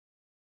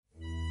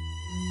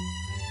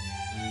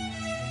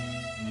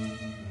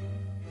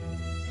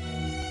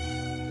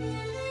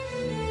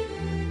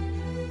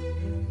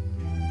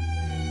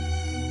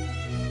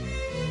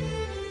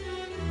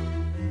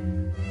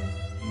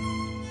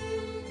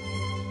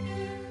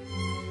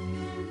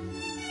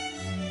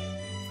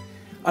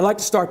I'd like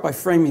to start by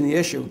framing the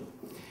issue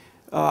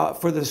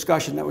for the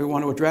discussion that we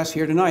want to address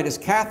here tonight. As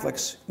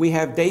Catholics, we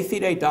have de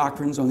fide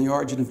doctrines on the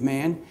origin of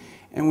man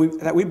and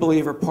that we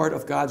believe are part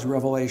of God's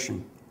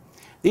revelation.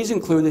 These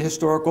include the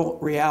historical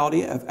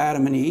reality of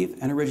Adam and Eve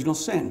and original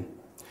sin.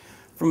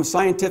 From a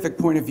scientific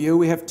point of view,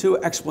 we have two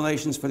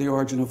explanations for the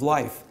origin of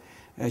life,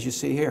 as you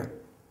see here.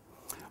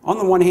 On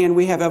the one hand,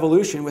 we have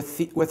evolution with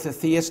the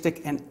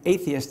theistic and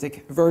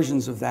atheistic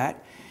versions of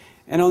that.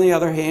 And on the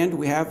other hand,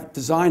 we have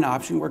design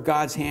option where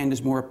God's hand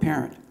is more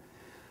apparent.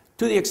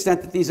 To the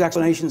extent that these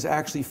explanations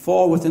actually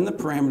fall within the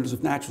parameters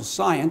of natural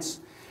science,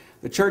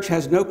 the Church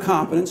has no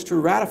competence to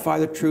ratify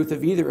the truth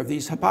of either of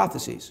these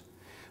hypotheses.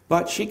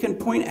 But she can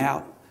point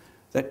out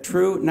that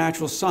true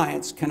natural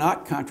science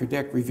cannot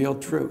contradict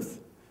revealed truth.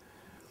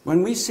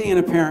 When we see an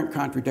apparent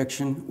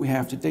contradiction, we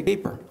have to dig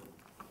deeper.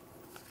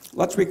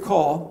 Let's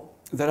recall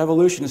that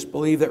evolutionists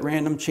believe that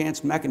random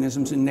chance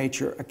mechanisms in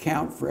nature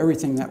account for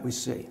everything that we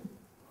see.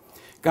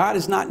 God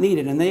is not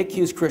needed, and they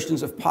accuse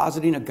Christians of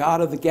positing a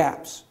God of the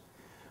gaps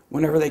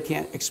whenever they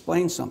can't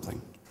explain something.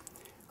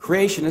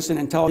 Creationists and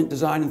intelligent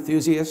design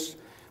enthusiasts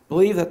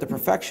believe that the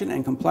perfection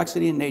and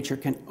complexity in nature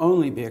can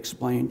only be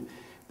explained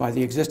by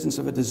the existence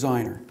of a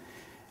designer.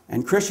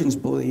 And Christians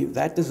believe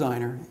that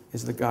designer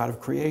is the God of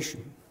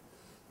creation.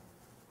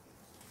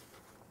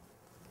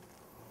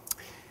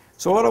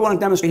 So what I want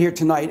to demonstrate here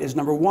tonight is,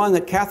 number one,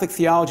 that Catholic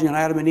theology on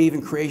Adam and Eve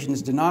and creation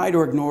is denied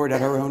or ignored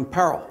at our own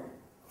peril.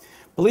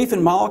 Belief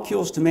in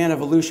molecules to man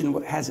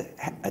evolution has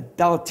a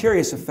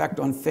deleterious effect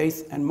on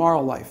faith and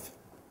moral life.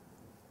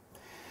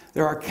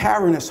 There are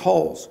cavernous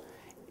holes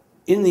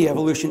in the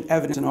evolution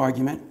evidence and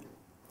argument,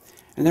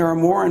 and there are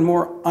more and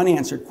more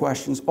unanswered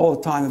questions all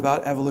the time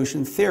about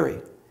evolution theory,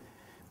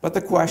 but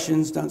the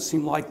questions don't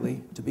seem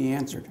likely to be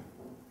answered.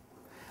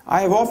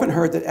 I have often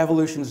heard that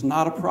evolution is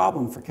not a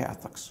problem for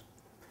Catholics,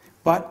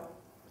 but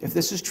if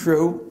this is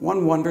true,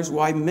 one wonders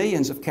why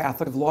millions of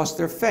Catholics have lost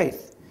their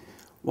faith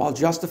while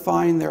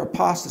justifying their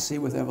apostasy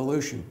with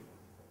evolution.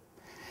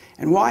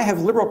 And why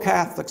have liberal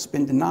Catholics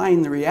been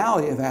denying the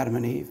reality of Adam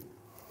and Eve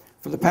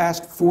for the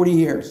past 40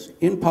 years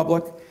in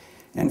public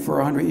and for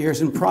 100 years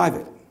in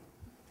private?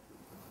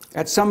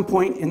 At some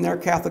point in their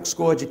Catholic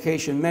school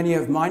education, many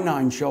of my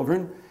 9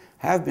 children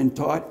have been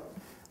taught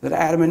that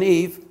Adam and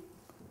Eve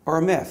are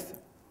a myth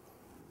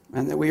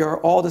and that we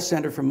are all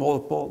descended from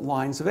multiple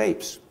lines of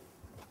apes.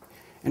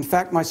 In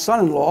fact, my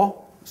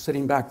son-in-law,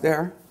 sitting back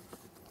there,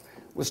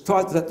 was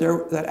taught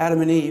that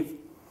Adam and Eve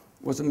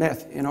was a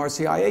myth in our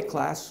CIA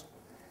class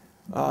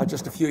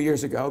just a few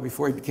years ago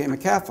before he became a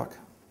Catholic.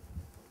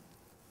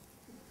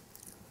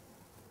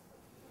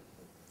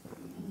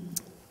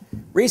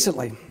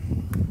 Recently,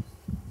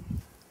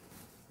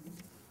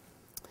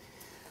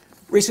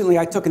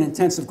 I took an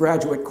intensive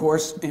graduate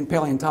course in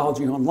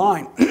paleontology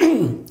online.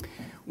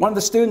 One of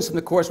the students in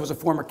the course was a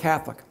former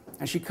Catholic,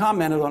 and she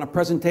commented on a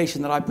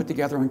presentation that I put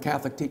together on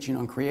Catholic teaching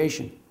on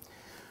creation.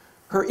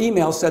 Her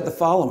email said the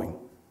following: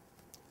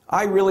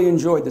 I really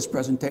enjoyed this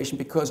presentation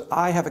because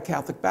I have a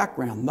Catholic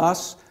background,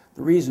 thus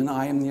the reason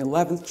I am the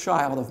 11th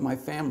child of my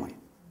family.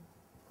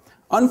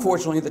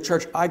 Unfortunately, the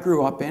church I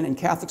grew up in and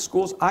Catholic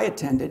schools I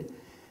attended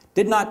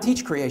did not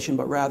teach creation,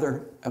 but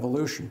rather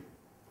evolution.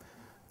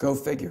 Go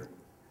figure.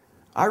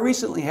 I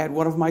recently had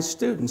one of my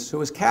students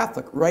who is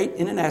Catholic write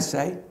in an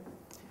essay,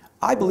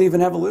 I believe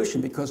in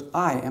evolution because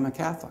I am a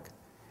Catholic.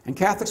 And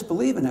Catholics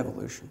believe in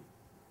evolution.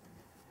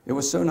 It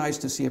was so nice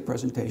to see a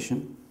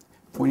presentation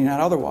pointing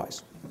out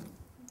otherwise.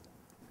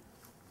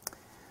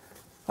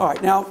 All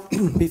right, now,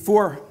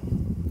 before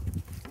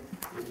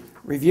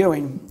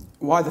reviewing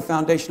why the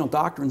foundational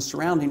doctrines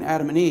surrounding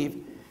Adam and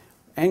Eve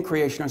and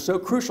creation are so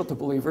crucial to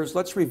believers,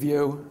 let's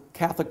review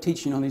Catholic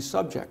teaching on these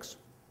subjects.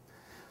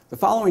 The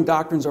following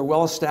doctrines are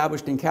well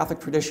established in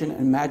Catholic tradition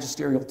and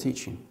magisterial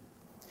teaching.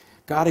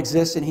 God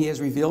exists and he has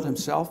revealed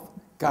himself.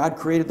 God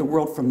created the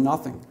world from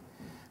nothing.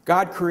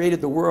 God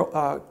created the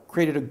world,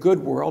 created a good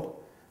world.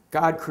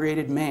 God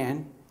created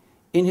man.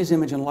 In his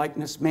image and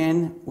likeness,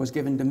 man was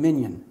given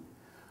dominion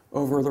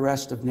over the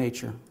rest of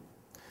nature.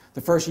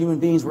 The first human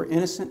beings were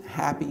innocent,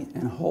 happy,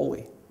 and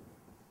holy.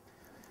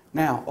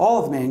 Now,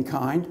 all of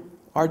mankind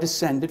are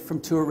descended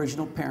from 2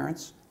 original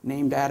parents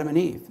named Adam and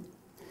Eve.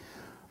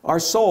 Our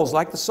souls,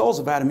 like the souls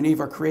of Adam and Eve,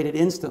 are created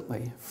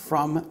instantly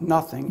from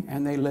nothing,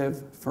 and they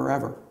live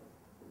forever.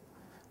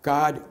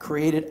 God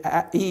created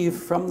Eve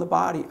from the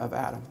body of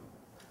Adam.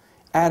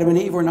 Adam and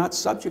Eve were not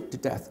subject to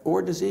death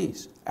or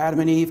disease. Adam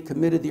and Eve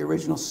committed the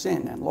original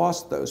sin and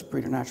lost those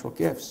preternatural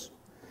gifts.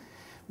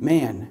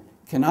 Man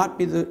cannot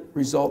be the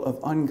result of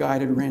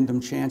unguided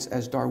random chance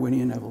as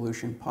Darwinian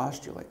evolution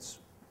postulates.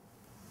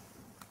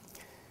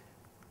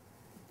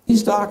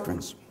 These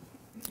doctrines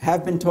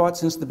have been taught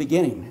since the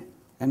beginning,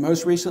 and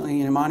most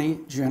recently in Imani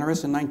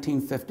Generis in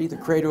 1950, the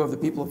Credo of the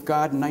People of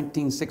God in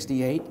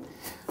 1968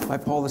 by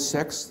Paul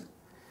VI,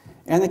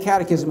 and the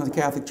Catechism of the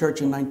Catholic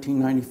Church in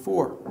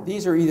 1994.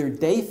 These are either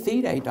de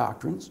fide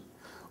doctrines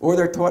or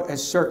they're taught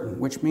as certain,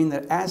 which mean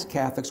that as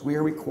Catholics we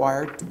are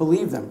required to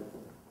believe them.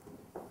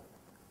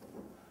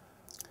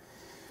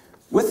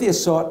 With the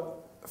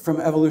assault from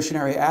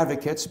evolutionary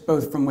advocates,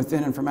 both from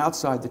within and from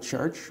outside the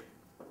church,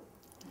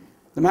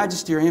 the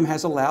magisterium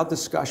has allowed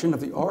discussion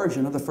of the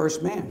origin of the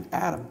first man,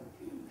 Adam,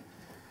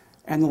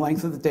 and the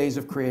length of the days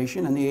of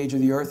creation and the age of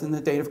the earth and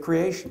the date of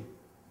creation.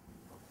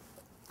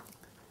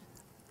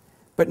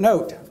 But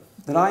note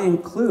that I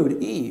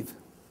include Eve,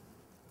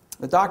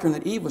 the doctrine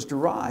that Eve was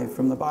derived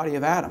from the body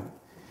of Adam,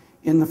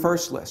 in the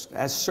first list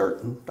as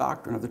certain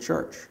doctrine of the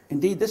church.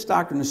 Indeed, this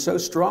doctrine is so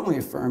strongly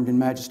affirmed in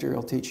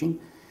magisterial teaching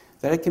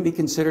that it can be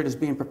considered as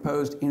being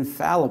proposed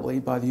infallibly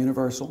by the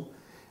universal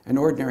and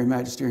ordinary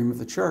magisterium of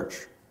the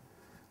church.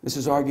 This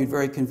is argued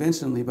very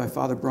convincingly by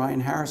Father Brian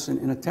Harrison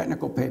in a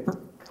technical paper,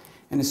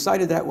 and is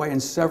cited that way in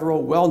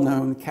several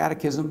well-known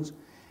catechisms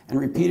and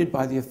repeated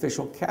by the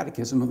official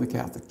catechism of the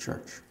Catholic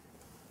Church.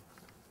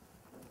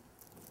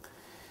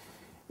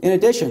 In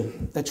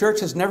addition, the Church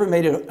has never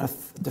made a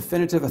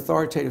definitive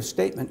authoritative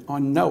statement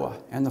on Noah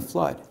and the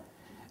flood,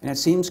 and it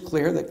seems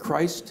clear that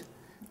Christ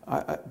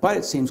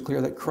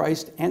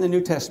and the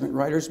New Testament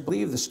writers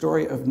believe the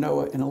story of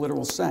Noah in a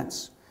literal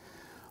sense.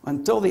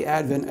 Until the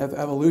advent of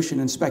evolution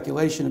and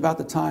speculation about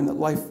the time that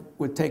life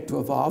would take to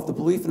evolve, the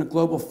belief in a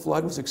global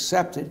flood was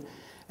accepted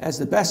as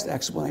the best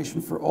explanation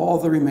for all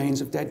the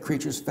remains of dead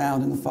creatures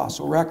found in the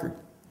fossil record.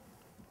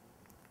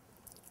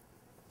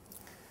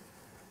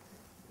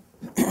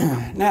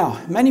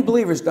 Now, many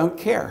believers don't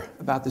care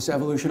about this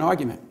evolution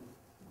argument.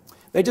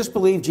 They just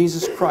believe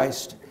Jesus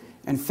Christ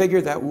and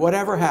figure that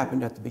whatever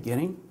happened at the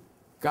beginning,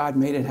 God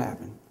made it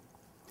happen.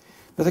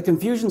 But the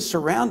confusion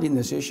surrounding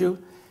this issue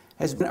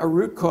has been a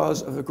root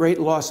cause of the great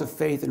loss of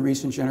faith in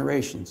recent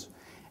generations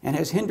and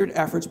has hindered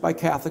efforts by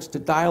Catholics to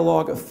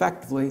dialogue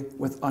effectively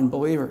with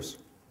unbelievers.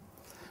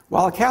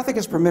 While a Catholic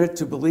is permitted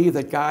to believe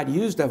that God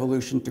used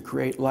evolution to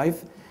create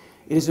life,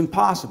 it is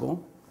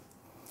impossible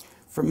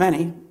for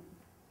many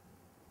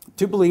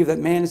to believe that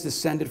man is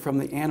descended from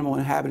the animal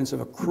inhabitants of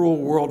a cruel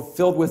world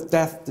filled with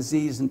death,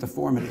 disease, and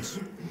deformities.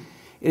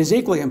 It is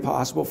equally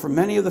impossible for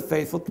many of the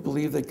faithful to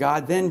believe that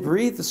God then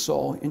breathed the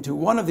soul into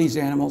one of these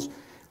animals,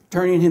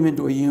 turning him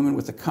into a human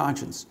with a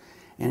conscience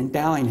and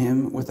endowing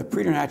him with the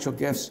preternatural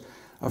gifts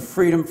of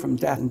freedom from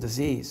death and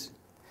disease.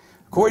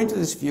 According to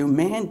this view,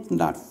 man did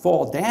not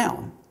fall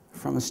down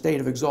from a state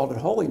of exalted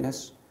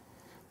holiness,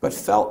 but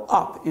fell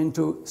up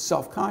into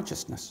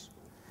self-consciousness,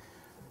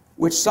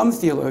 which some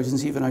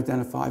theologians even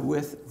identify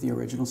with the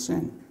original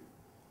sin.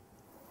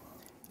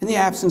 In the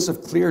absence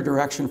of clear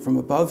direction from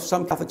above,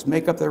 some Catholics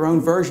make up their own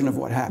version of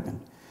what happened,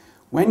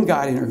 when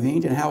God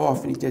intervened, and how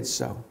often he did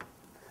so.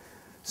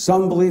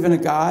 Some believe in a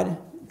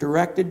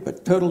God-directed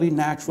but totally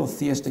natural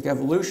theistic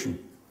evolution,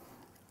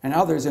 and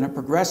others in a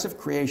progressive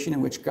creation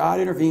in which God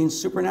intervenes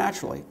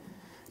supernaturally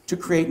to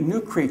create new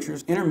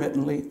creatures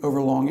intermittently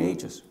over long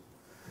ages.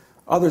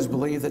 Others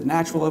believe that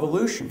natural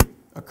evolution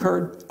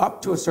occurred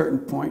up to a certain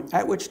point,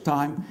 at which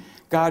time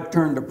God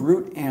turned a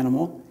brute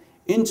animal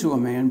into a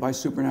man by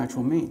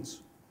supernatural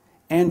means.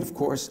 And, of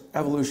course,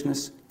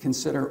 evolutionists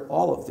consider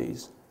all of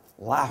these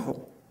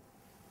laughable.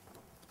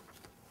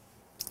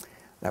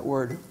 That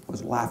word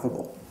was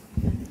laughable.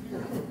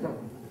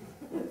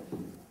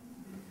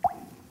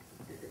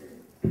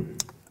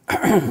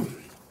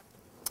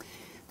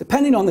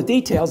 Depending on the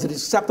details, it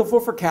is acceptable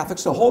for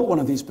Catholics to hold one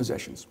of these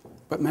positions,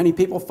 but many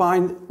people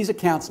find these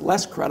accounts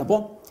less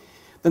credible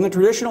than the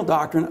traditional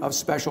doctrine of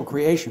special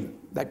creation,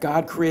 that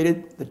God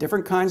created the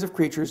different kinds of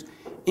creatures,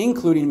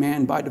 including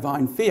man, by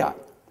divine fiat.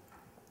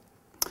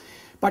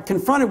 But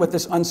confronted with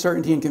this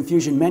uncertainty and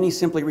confusion, many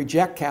simply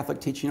reject Catholic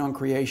teaching on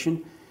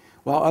creation,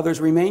 while others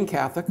remain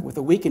Catholic with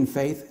a weakened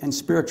faith and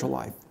spiritual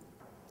life.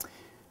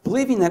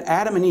 Believing that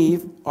Adam and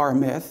Eve are a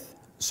myth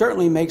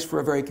certainly makes for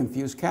a very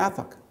confused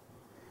Catholic.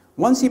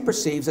 Once he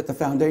perceives that the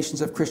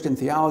foundations of Christian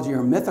theology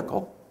are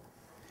mythical,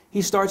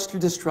 he starts to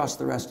distrust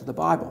the rest of the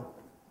Bible.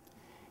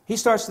 He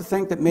starts to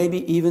think that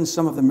maybe even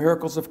some of the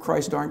miracles of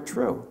Christ aren't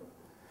true.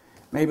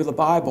 Maybe the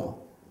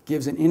Bible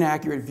gives an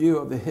inaccurate view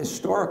of the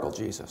historical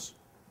Jesus.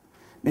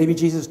 Maybe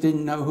Jesus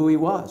didn't know who he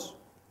was.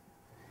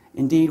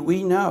 Indeed,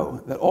 we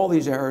know that all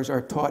these errors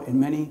are taught in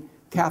many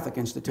Catholic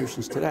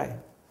institutions today.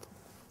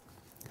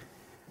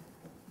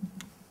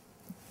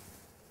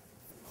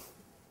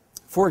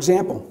 For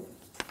example,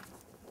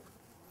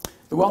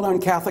 the well-known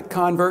Catholic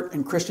convert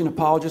and Christian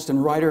apologist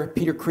and writer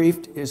Peter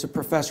Kreeft is a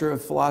professor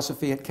of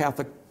philosophy at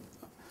Catholic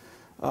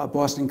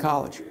Boston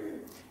College.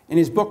 In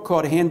his book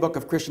called A Handbook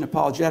of Christian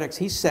Apologetics,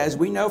 he says,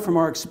 "We know from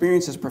our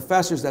experience as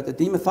professors that the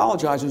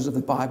demythologizers of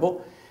the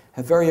Bible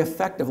have very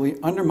effectively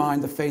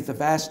undermined the faith of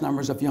vast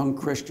numbers of young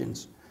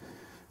Christians.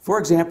 For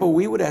example,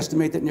 we would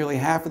estimate that nearly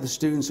half of the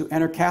students who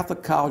enter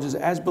Catholic colleges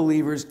as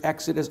believers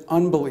exit as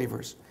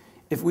unbelievers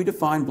if we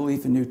define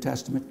belief in New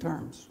Testament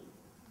terms."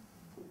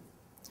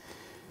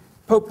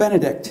 Pope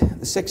Benedict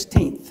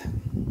XVI,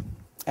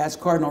 as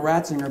Cardinal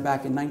Ratzinger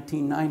back in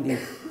 1990,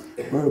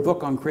 wrote a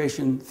book on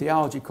creation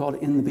theology called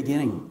In the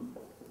Beginning.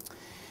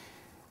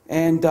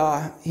 And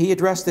he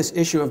addressed this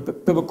issue of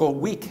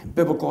weak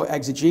biblical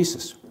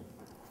exegesis.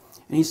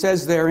 And he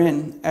says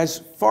therein, as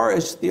far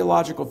as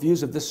theological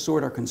views of this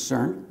sort are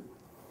concerned,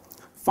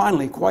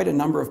 Finally, quite a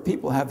number of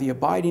people have the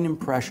abiding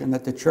impression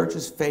that the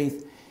church's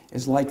faith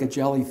is like a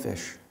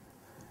jellyfish.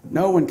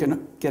 No one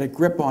can get a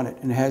grip on it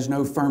and it has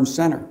no firm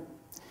center.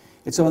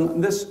 It's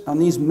on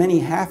these many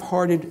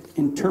half-hearted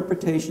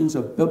interpretations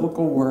of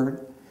biblical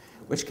word,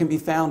 which can be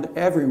found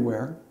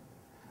everywhere,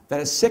 that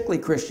a sickly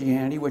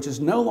Christianity, which is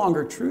no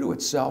longer true to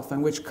itself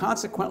and which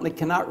consequently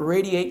cannot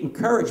radiate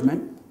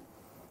encouragement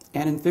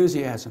and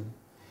enthusiasm.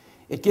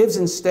 It gives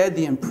instead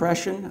the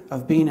impression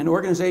of being an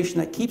organization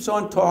that keeps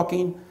on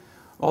talking,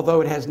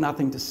 although it has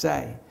nothing to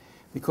say,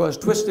 because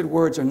twisted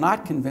words are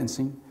not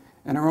convincing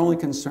and are only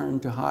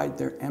concerned to hide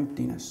their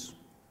emptiness.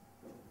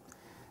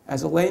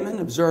 As a layman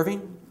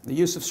observing the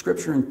use of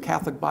Scripture in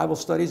Catholic Bible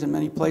studies in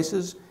many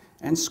places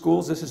and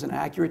schools, this is an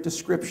accurate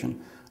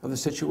description of the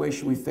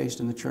situation we faced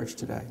in the church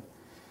today.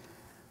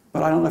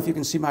 But I don't know if you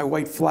can see my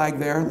white flag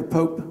there. The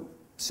Pope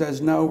says,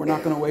 no, we're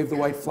not going to wave the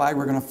white flag.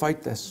 We're going to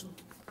fight this.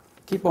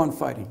 Keep on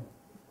fighting.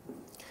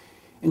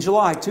 In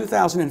July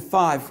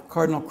 2005,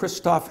 Cardinal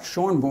Christoph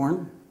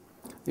Schönborn,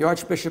 the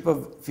Archbishop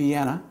of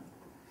Vienna,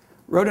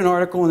 wrote an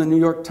article in the New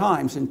York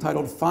Times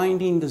entitled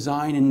Finding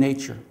Design in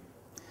Nature.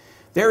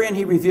 Therein,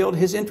 he revealed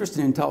his interest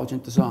in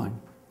intelligent design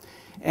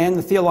and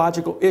the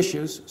theological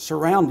issues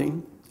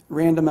surrounding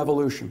random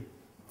evolution.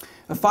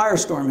 A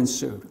firestorm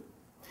ensued,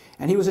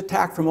 and he was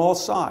attacked from all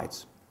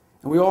sides.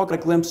 And we all got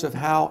a glimpse of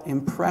how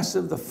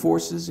impressive the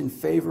forces in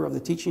favor of the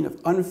teaching of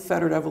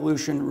unfettered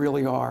evolution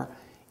really are,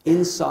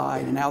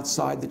 inside and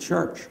outside the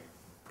church.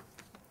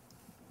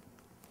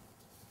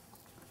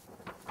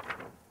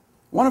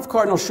 One of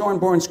Cardinal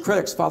Schönborn's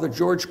critics, Father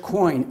George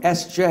Coyne,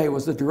 S.J.,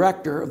 was the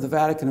director of the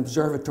Vatican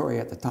Observatory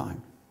at the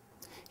time.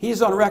 He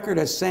is on record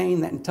as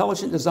saying that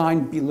intelligent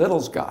design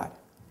belittles God.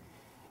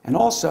 And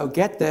also,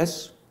 get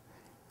this,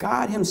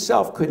 God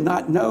himself could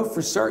not know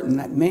for certain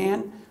that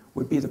man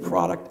would be the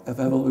product of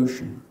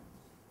evolution.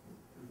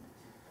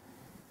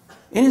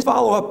 In his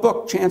follow-up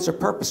book, Chance or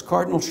Purpose,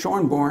 Cardinal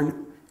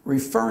Schönborn,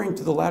 referring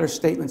to the latter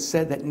statement,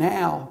 said that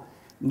now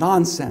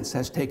nonsense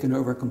has taken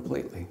over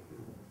completely.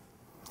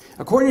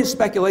 According to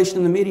speculation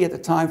in the media at the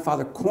time,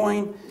 Father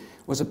Coyne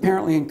was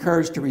apparently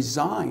encouraged to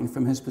resign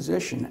from his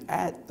position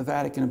at the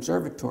Vatican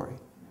Observatory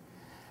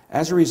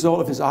as a result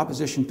of his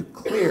opposition to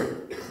clear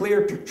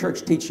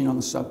church teaching on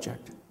the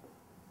subject.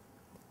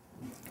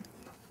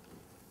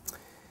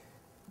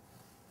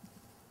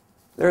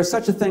 There is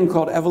such a thing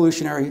called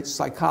evolutionary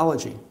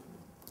psychology,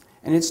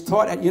 and it's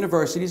taught at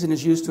universities and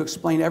is used to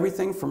explain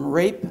everything from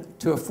rape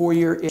to a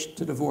 4-year itch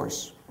to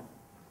divorce.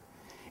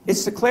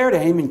 Its declared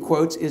aim, in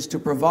quotes, is to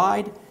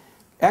provide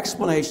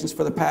explanations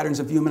for the patterns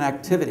of human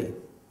activity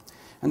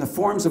and the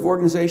forms of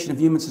organization of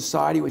human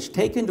society which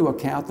take into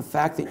account the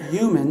fact that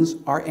humans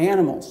are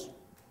animals.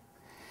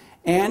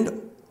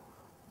 And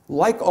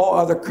like all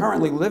other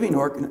currently living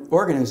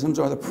organisms,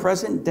 are the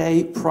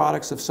present-day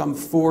products of some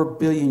 4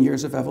 billion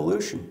years of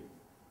evolution.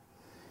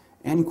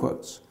 End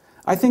quotes.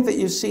 I think that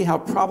you see how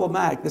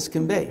problematic this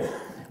can be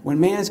when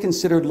man is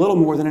considered little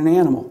more than an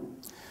animal.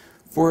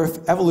 For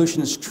if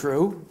evolution is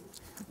true,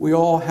 we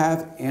all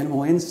have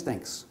animal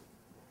instincts.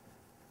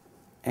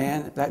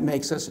 And that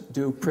makes us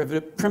do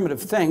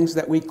primitive things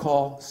that we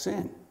call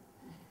sin.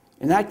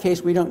 In that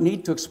case, we don't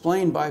need to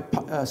explain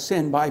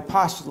sin by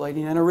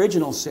postulating an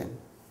original sin.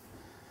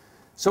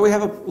 So we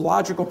have a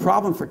logical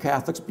problem for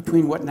Catholics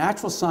between what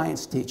natural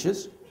science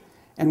teaches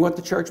and what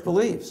the Church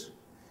believes.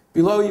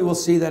 Below you will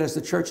see that as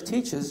the Church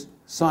teaches,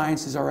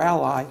 science is our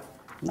ally,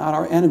 not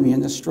our enemy in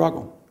this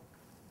struggle.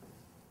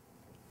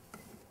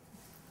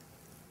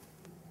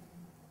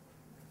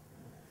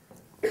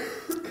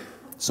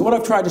 So what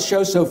I've tried to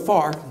show so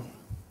far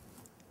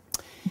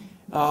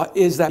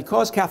is that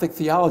because Catholic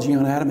theology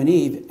on Adam and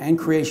Eve and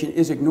creation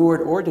is ignored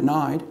or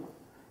denied,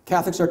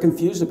 Catholics are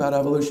confused about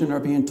evolution and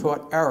are being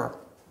taught error.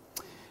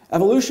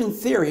 Evolution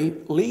theory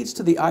leads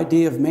to the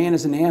idea of man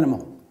as an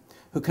animal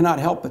who cannot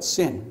help but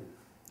sin.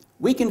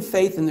 Weakened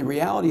faith in the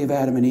reality of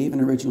Adam and Eve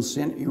and original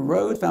sin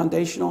erodes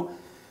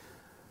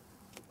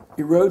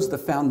the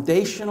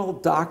foundational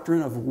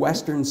doctrine of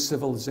Western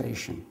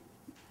civilization,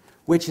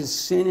 which is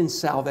sin and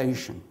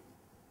salvation.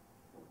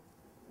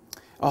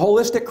 A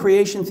holistic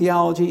creation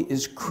theology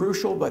is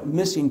crucial but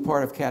missing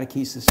part of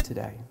catechesis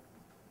today.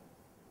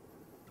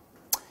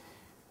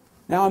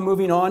 Now I'm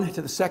moving on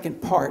to the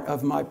second part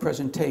of my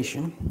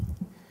presentation,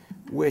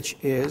 which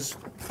is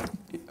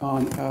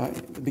on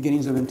the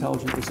beginnings of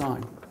intelligent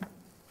design.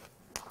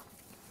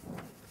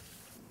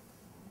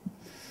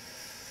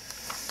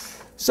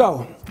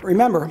 So,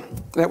 remember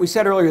that we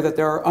said earlier that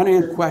there are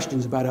unanswered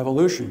questions about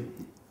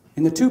evolution.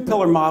 In the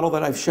two-pillar model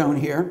that I've shown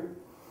here,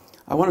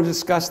 I want to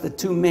discuss the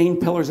two main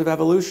pillars of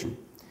evolution.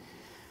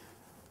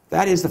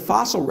 That is the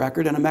fossil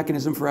record and a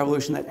mechanism for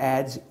evolution that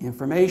adds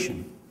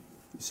information.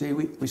 You see,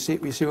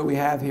 we see what we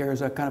have here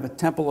is a kind of a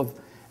temple of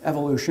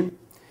evolution.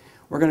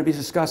 We're going to be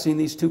discussing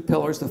these two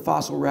pillars, the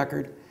fossil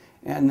record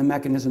and the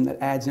mechanism that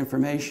adds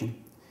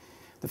information.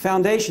 The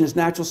foundation is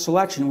natural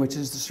selection, which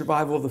is the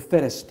survival of the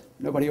fittest.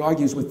 Nobody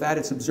argues with that.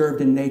 It's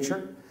observed in nature.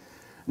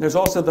 And there's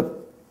also the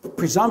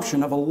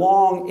presumption of a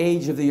long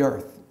age of the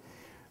earth.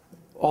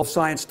 All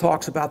science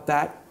talks about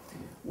that.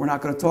 We're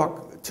not going to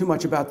talk too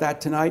much about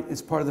that tonight.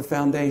 It's part of the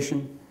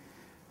foundation.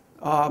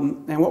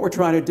 And what we're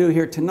trying to do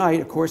here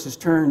tonight, of course, is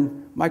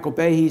turn Michael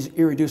Behe's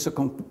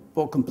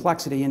irreducible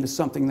complexity into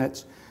something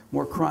that's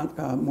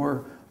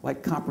more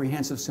like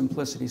comprehensive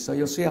simplicity. So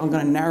you'll see how I'm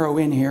going to narrow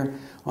in here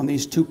on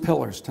these two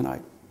pillars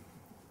tonight.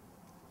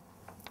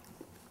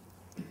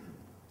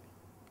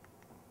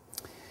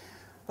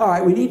 All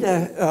right, we need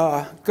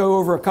to go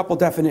over a couple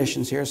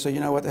definitions here so you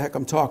know what the heck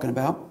I'm talking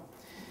about.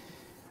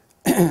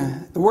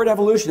 The word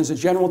evolution is a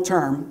general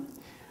term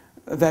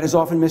that is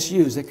often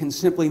misused. It can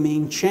simply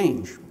mean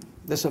change.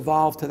 This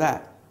evolved to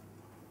that.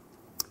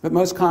 But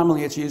most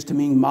commonly it's used to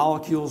mean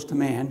molecules to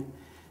man,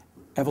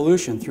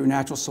 evolution through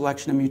natural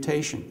selection and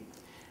mutation.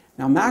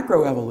 Now,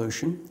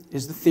 macroevolution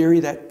is the theory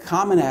that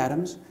common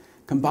atoms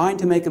combine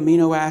to make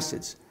amino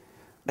acids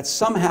that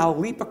somehow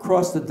leap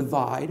across the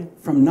divide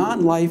from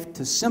non-life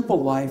to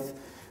simple life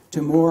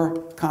to more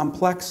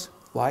complex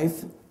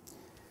life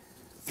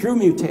through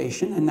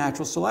mutation and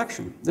natural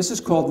selection. This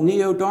is called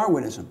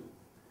neo-Darwinism.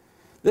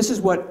 This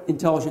is what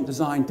intelligent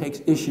design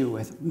takes issue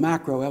with,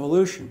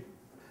 macroevolution.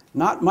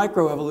 Not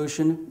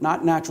microevolution,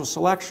 not natural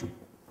selection.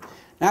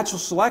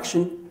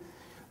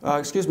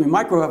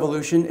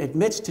 Microevolution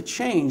admits to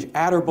change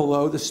at or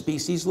below the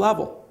species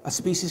level. A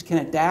species can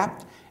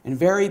adapt and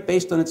vary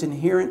based on its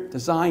inherent,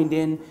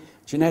 designed-in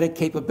genetic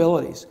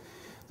capabilities.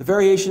 The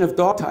variation of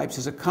dog types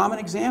is a common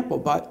example,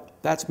 but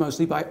that's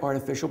mostly by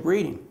artificial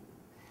breeding.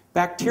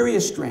 Bacteria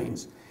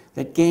strains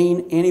that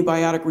gain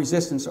antibiotic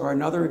resistance are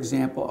another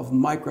example of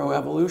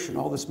microevolution,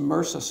 all this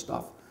MRSA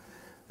stuff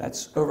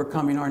that's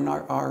overcoming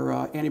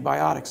our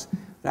antibiotics.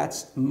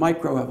 That's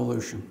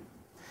microevolution.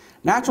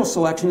 Natural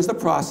selection is the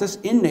process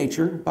in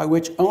nature by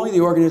which only the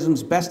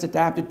organisms best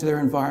adapted to their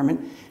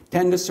environment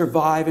tend to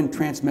survive and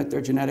transmit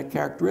their genetic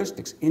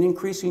characteristics in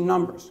increasing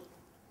numbers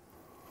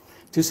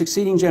to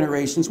succeeding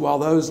generations, while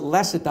those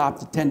less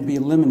adapted tend to be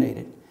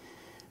eliminated.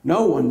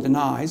 No one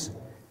denies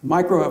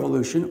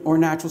microevolution or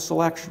natural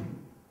selection,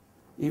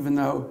 even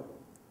though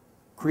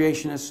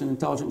creationists and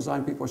intelligent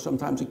design people are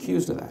sometimes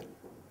accused of that.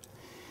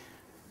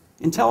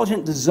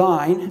 Intelligent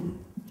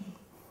design,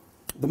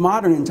 the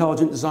modern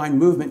intelligent design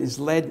movement is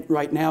led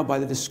right now by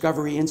the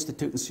Discovery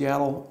Institute in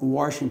Seattle,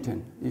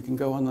 Washington. You can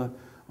go on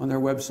their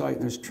website,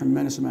 and there's a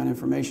tremendous amount of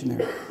information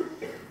there.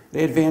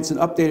 They advance an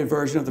updated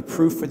version of the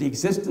proof for the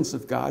existence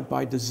of God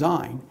by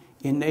design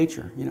in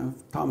nature,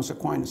 Thomas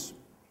Aquinas.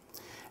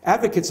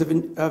 Advocates of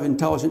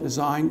intelligent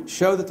design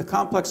show that the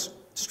complex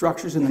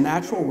structures in the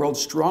natural world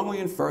strongly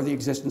infer the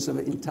existence of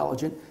an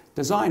intelligent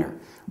designer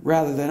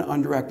rather than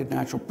undirected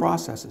natural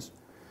processes.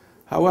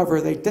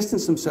 However, they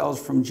distance themselves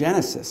from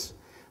Genesis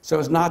so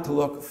as not to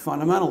look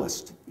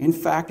fundamentalist. In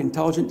fact,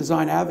 intelligent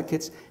design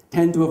advocates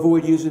tend to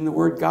avoid using the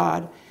word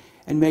God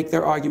and make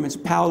their arguments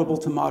palatable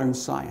to modern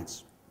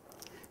science.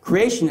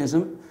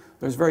 Creationism,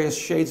 there's various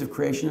shades of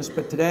creationists,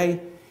 but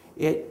today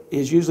it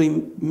is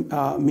usually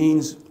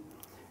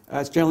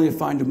it's generally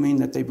defined to mean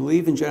that they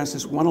believe in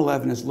Genesis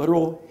 1:11 as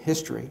literal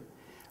history,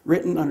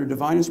 written under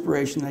divine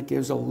inspiration that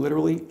gives a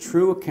literally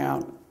true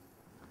account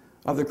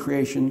of the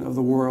creation of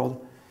the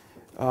world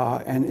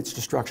and its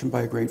destruction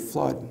by a great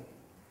flood.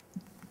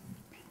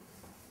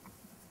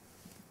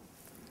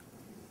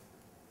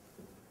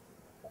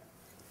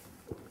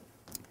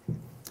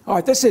 All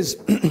right, this is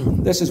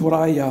what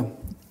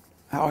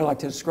how I like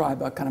to describe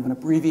kind of an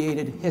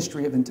abbreviated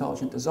history of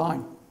intelligent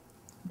design.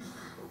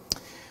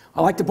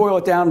 I like to boil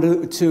it down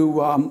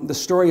to the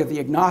story of the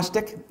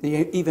agnostic,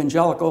 the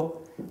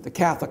evangelical, the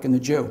Catholic, and the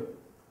Jew.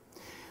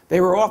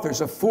 They were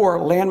authors of 4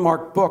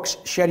 landmark books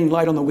shedding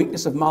light on the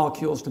weakness of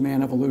molecules to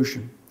man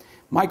evolution.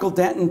 Michael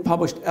Denton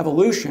published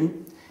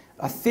Evolution,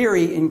 a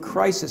Theory in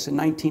Crisis in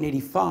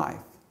 1985.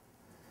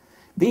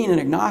 Being an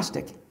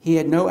agnostic, he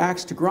had no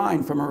axe to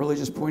grind from a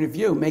religious point of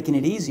view, making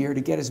it easier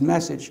to get his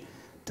message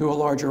to a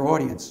larger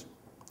audience.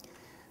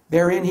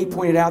 Therein, he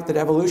pointed out that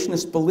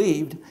evolutionists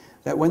believed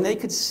that when they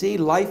could see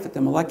life at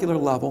the molecular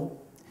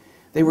level,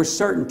 they were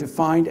certain to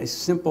find a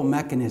simple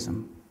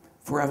mechanism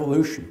for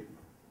evolution.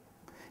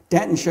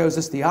 Denton shows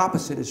us the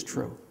opposite is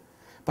true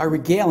by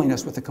regaling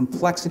us with the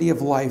complexity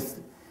of life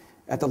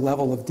at the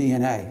level of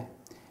DNA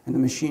and the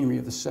machinery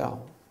of the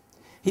cell.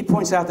 He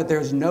points out that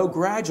there is no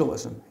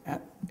gradualism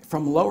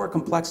from lower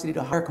complexity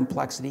to higher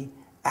complexity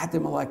at the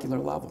molecular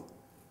level.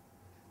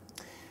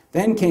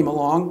 Then came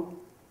along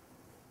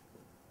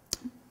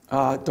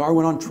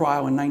Darwin on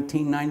Trial in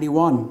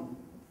 1991,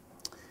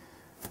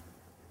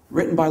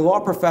 written by law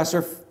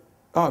professor,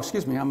 Darwin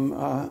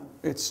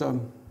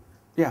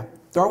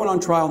on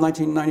Trial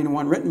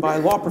 1991, written by a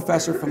law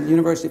professor from the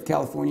University of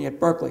California at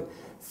Berkeley,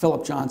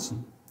 Philip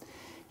Johnson.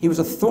 He was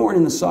a thorn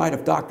in the side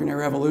of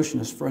doctrinaire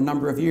evolutionists for a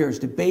number of years,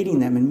 debating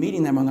them and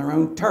meeting them on their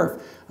own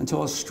turf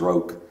until a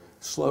stroke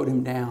slowed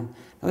him down.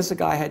 Now, this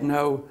guy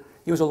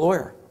he was a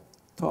lawyer,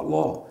 taught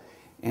law,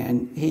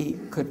 and he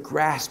could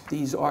grasp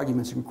these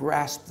arguments and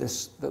grasp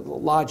the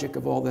logic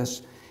of all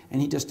this,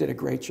 and he just did a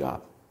great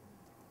job.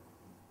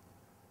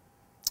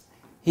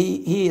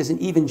 He is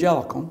an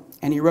evangelical,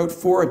 and he wrote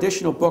 4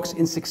 additional books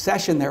in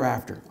succession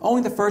thereafter.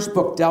 Only the first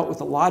book dealt with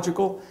the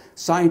logical,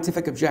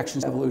 scientific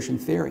objections to evolution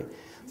theory.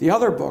 The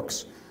other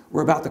books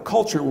were about the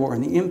culture war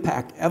and the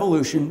impact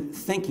evolution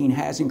thinking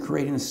has in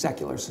creating a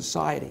secular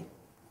society.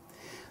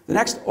 The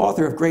next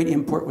author of great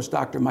import was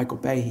Dr. Michael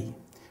Behe,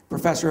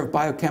 professor of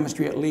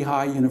biochemistry at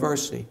Lehigh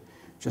University,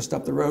 just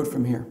up the road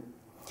from here.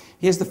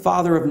 He is the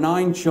father of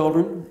 9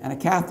 children and a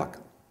Catholic.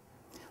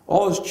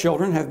 All his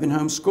children have been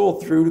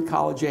homeschooled through to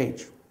college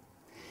age.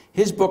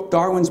 His book,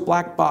 Darwin's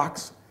Black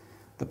Box,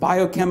 The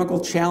Biochemical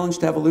Challenge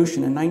to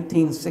Evolution in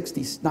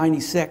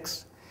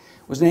 1996,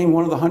 was named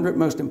one of the 100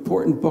 most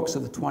important books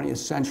of the 20th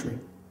century.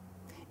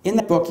 In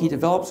that book, he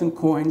develops and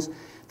coins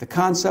the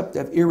concept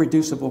of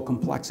irreducible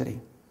complexity.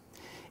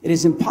 It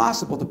is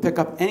impossible to pick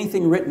up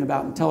anything written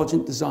about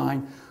intelligent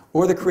design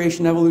or the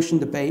creation-evolution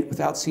debate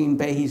without seeing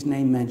Behe's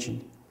name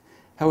mentioned.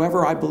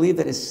 However, I believe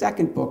that his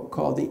second book,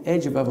 called The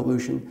Edge of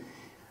Evolution,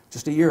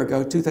 just a year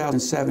ago,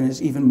 2007,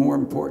 is even more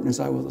important, as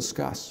I will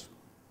discuss.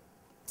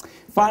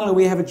 Finally,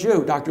 we have a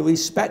Jew, Dr. Lee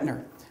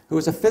Spetner, who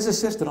is a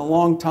physicist and a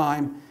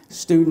long-time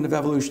student of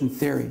evolution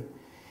theory.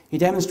 He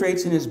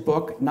demonstrates in his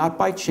book, Not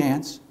by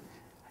Chance,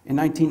 in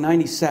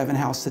 1997,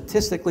 how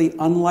statistically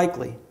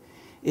unlikely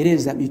it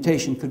is that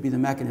mutation could be the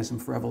mechanism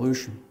for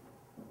evolution.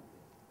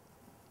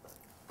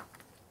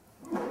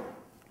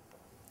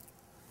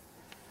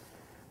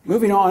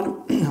 Moving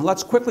on,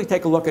 let's quickly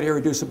take a look at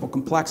irreducible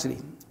complexity.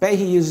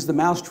 Behe uses the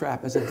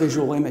mousetrap as a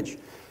visual image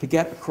to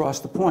get across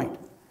the point.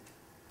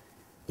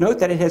 Note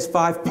that it has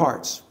 5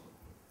 parts.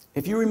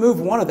 If you remove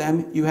one of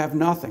them, you have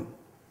nothing.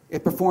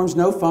 It performs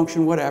no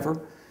function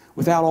whatever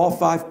without all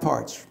 5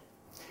 parts.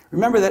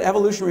 Remember that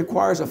evolution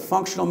requires a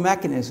functional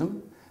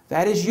mechanism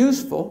that is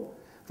useful,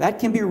 that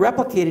can be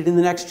replicated in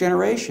the next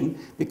generation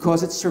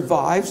because it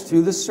survives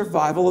through the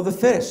survival of the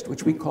fittest,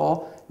 which we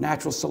call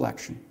natural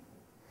selection.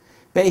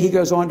 Behe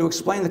goes on to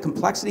explain the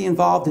complexity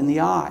involved in the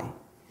eye,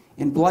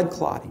 in blood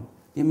clotting,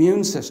 the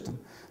immune system,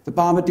 the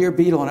bombardier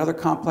beetle, and other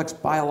complex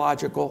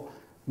biological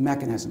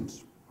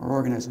mechanisms or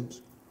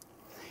organisms.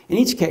 In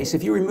each case,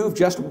 if you remove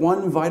just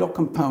one vital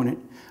component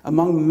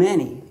among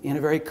many in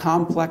a very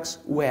complex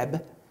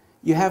web,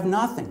 you have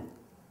nothing.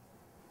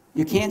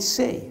 You can't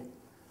see,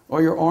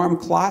 or your arm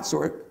clots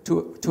or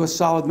to a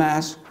solid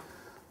mass,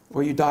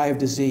 or you die of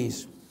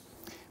disease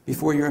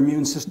before your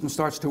immune system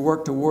starts to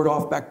work to ward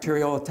off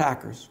bacterial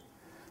attackers.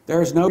 There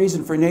is no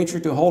reason for nature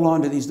to hold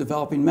on to these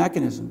developing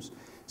mechanisms,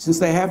 since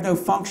they have no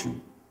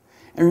function.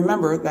 And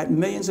remember that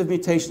millions of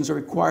mutations are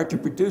required to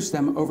produce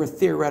them over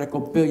theoretical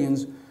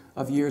billions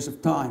of years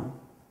of time.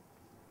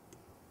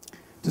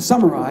 To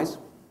summarize,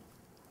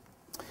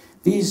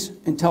 these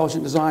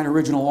intelligent design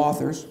original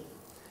authors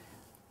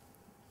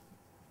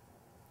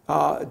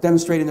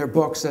demonstrate in their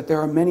books that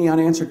there are many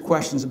unanswered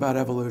questions about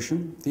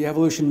evolution. The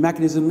evolution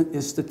mechanism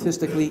is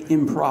statistically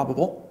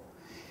improbable.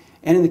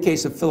 And in the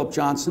case of Philip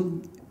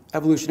Johnson,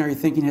 evolutionary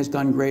thinking has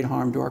done great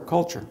harm to our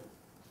culture.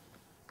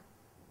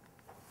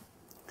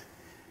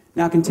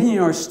 Now, continuing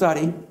our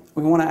study,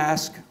 we want to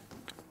ask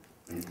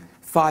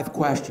 5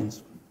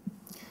 questions.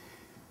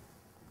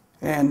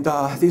 And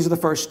these are the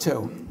first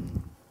 2.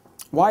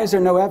 Why is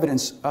there no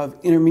evidence of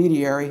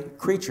intermediary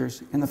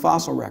creatures in the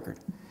fossil record?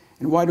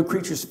 And why do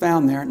creatures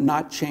found there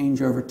not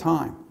change over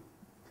time?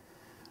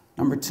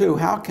 Number 2,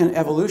 how can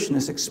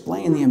evolutionists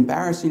explain the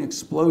embarrassing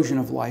explosion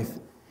of life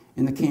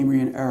in the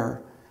Cambrian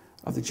era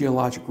of the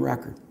geologic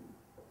record?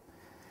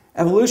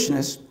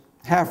 Evolutionists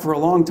have for a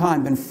long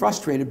time been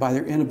frustrated by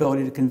their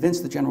inability to convince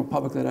the general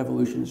public that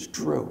evolution is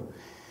true.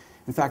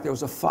 In fact, there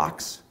was a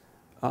Fox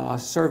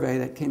survey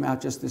that came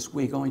out just this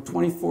week. Only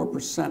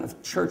 24%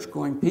 of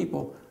church-going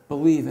people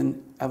believe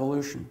in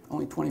evolution.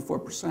 Only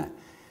 24%.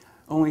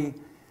 Only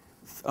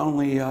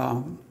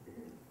 39%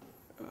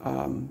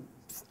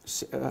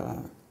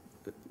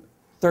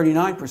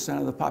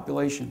 of the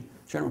population,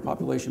 general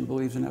population,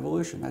 believes in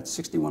evolution. That's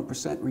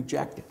 61%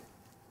 rejected.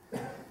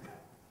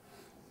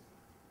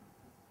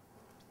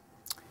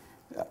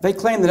 They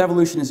claim that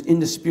evolution is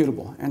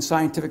indisputable and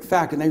scientific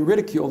fact, and they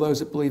ridicule those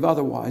that believe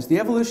otherwise. The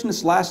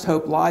evolutionists' last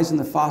hope lies in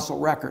the fossil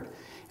record,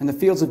 in the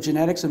fields of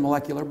genetics and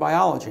molecular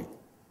biology.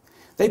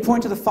 They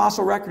point to the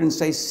fossil record and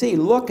say, see,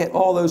 look at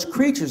all those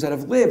creatures that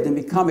have lived and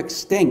become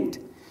extinct.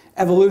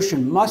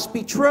 Evolution must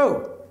be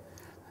true.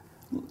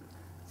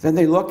 Then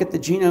they look at the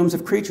genomes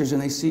of creatures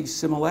and they see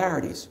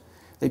similarities.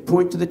 They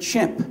point to the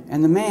chimp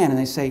and the man and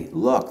they say,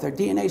 look, their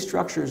DNA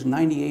structure is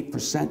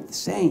 98% the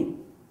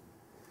same.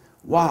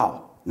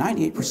 Wow.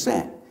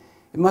 98%.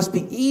 It must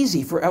be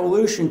easy for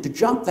evolution to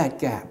jump that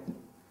gap.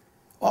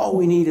 All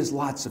we need is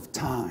lots of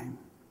time.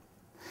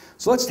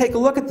 So let's take a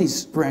look at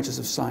these branches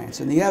of science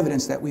and the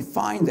evidence that we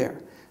find there,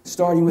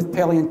 starting with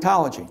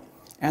paleontology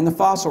and the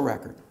fossil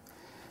record.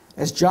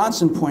 As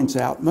Johnson points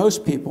out,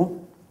 most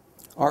people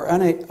are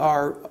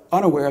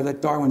unaware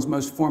that Darwin's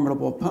most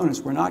formidable opponents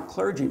were not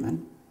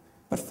clergymen,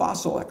 but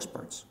fossil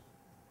experts.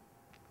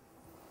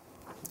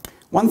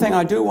 One thing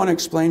I do want to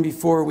explain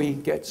before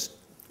we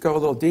go a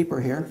little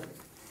deeper here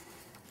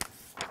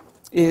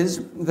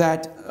is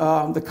that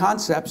the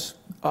concepts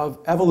of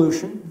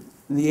evolution,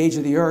 the age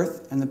of the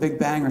Earth, and the Big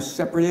Bang are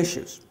separate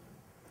issues.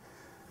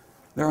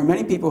 There are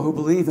many people who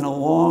believe in a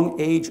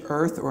long-age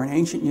Earth or an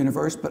ancient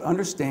universe, but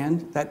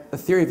understand that the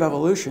theory of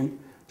evolution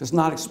does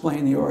not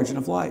explain the origin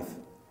of life.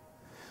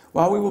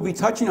 While we will be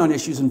touching on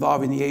issues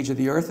involving the age of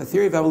the Earth, the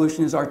theory of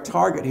evolution is our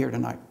target here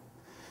tonight.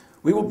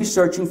 We will be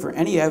searching for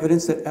any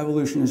evidence that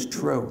evolution is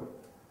true.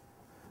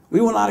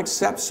 We will not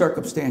accept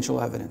circumstantial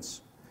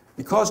evidence.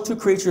 Because two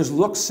creatures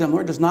look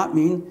similar does not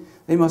mean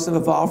they must have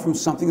evolved from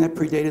something that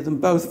predated them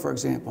both, for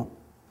example.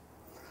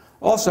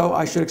 Also,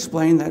 I should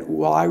explain that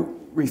while I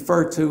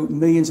refer to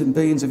millions and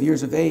billions of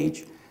years of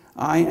age,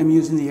 I am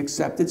using the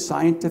accepted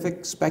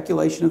scientific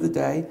speculation of the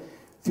day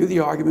through the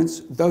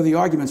arguments, though the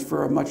arguments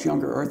for a much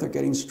younger Earth are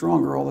getting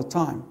stronger all the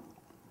time.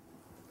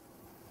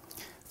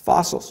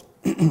 Fossils.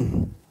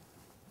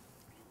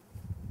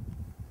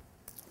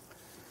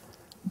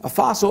 A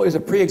fossil is a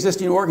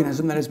pre-existing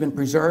organism that has been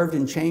preserved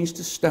and changed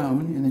to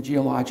stone in the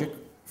geologic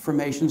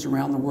formations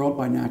around the world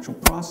by natural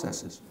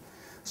processes.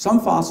 Some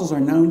fossils are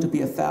known to be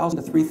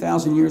 1,000 to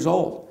 3,000 years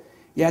old,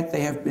 yet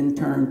they have been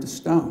turned to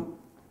stone.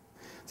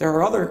 There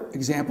are other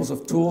examples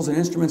of tools and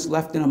instruments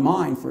left in a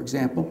mine, for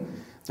example,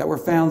 that were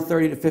found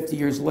 30 to 50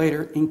 years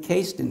later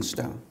encased in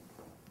stone.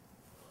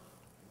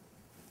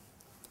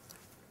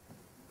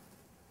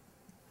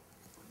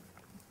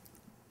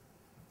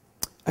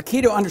 A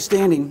key to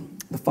understanding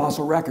the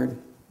fossil record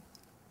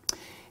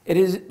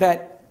is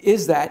that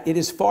it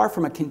is far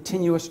from a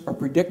continuous or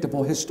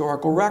predictable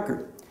historical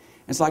record.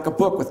 It's like a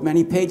book with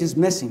many pages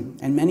missing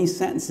and many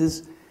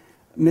sentences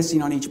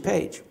missing on each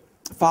page.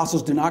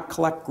 Fossils do not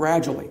collect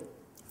gradually.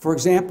 For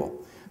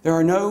example, there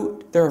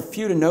are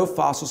few to no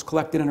fossils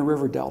collected in a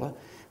river delta,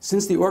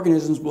 since the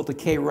organisms will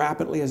decay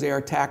rapidly as they are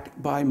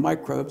attacked by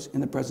microbes in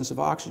the presence of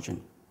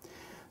oxygen.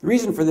 The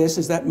reason for this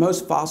is that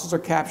most fossils are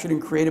captured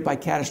and created by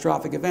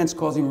catastrophic events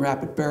causing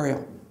rapid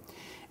burial.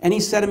 Any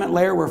sediment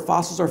layer where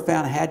fossils are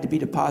found had to be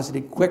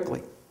deposited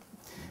quickly.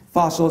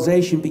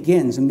 Fossilization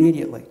begins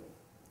immediately.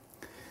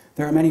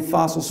 There are many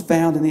fossils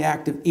found in the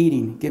act of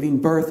eating, giving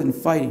birth, and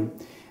fighting,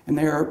 and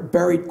they are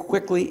buried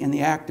quickly in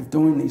the act of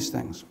doing these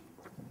things.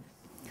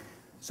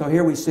 So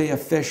here we see a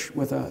fish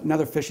with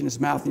another fish in his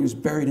mouth, and he was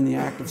buried in the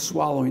act of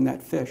swallowing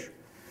that fish.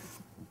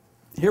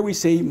 Here we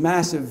see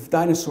massive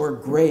dinosaur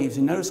graves,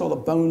 and notice all the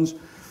bones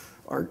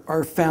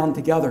are found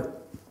together,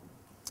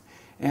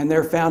 and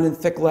they're found in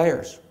thick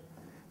layers.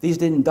 These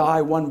didn't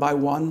die one by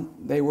one.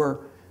 They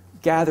were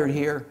gathered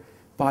here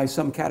by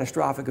some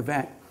catastrophic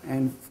event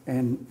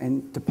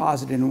and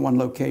deposited in one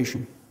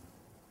location.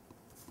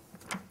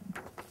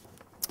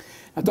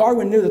 Now,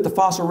 Darwin knew that the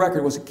fossil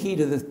record was a key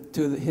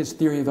to his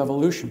theory of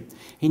evolution.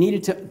 He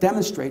needed to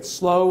demonstrate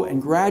slow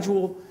and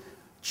gradual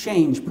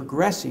change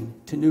progressing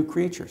to new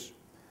creatures.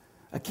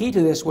 A key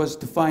to this was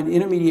to find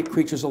intermediate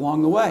creatures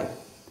along the way.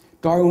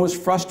 Darwin was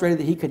frustrated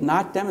that he could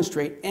not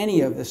demonstrate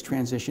any of this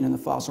transition in the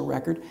fossil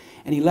record,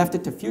 and he left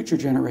it to future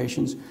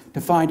generations to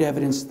find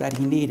evidence that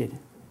he needed.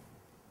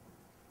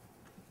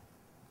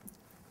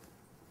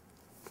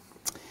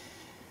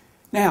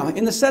 Now,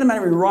 in the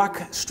sedimentary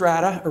rock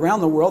strata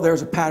around the world,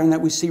 there's a pattern that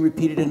we see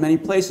repeated in many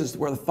places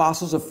where the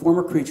fossils of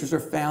former creatures are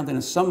found in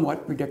a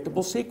somewhat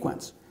predictable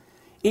sequence.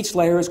 Each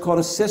layer is called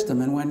a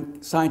system, and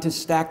when scientists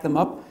stack them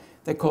up,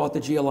 they call it the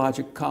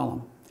geologic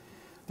column.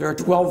 There are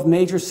 12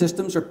 major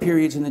systems or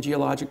periods in the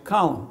geologic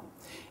column.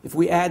 If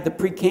we add the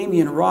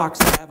Precambrian rocks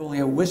that have only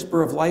a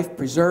whisper of life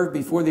preserved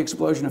before the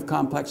explosion of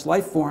complex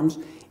life forms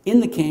in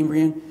the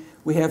Cambrian,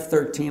 we have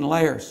 13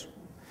 layers.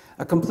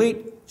 A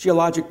complete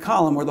geologic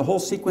column where the whole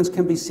sequence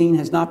can be seen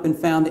has not been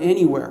found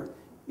anywhere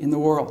in the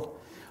world.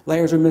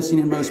 Layers are missing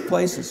in most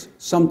places.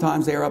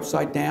 Sometimes they are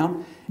upside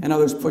down and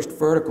others pushed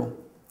vertical.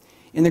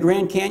 In the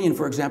Grand Canyon,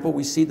 for example,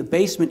 we see the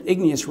basement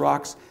igneous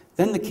rocks,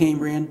 then the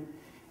Cambrian,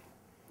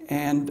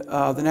 and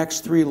the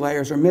next three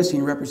layers are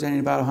missing, representing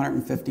about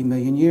 150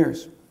 million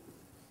years.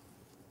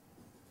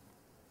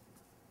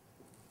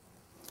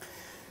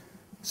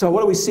 So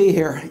what do we see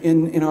here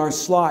in our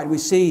slide? We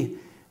see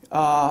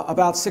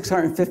about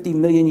 650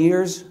 million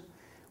years.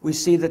 We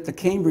see that the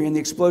Cambrian, the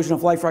explosion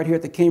of life right here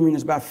at the Cambrian,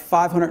 is about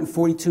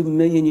 542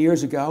 million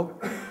years ago,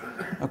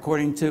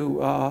 according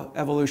to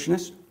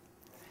evolutionists.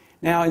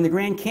 Now, in the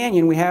Grand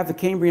Canyon, we have the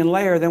Cambrian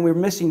layer, then we're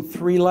missing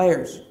 3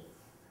 layers.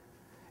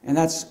 And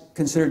that's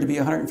considered to be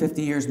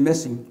 150 years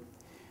missing.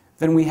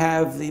 Then we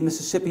have the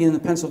Mississippi and the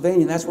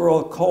Pennsylvania. That's where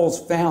all the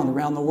coal's found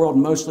around the world,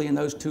 mostly in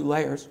those 2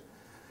 layers.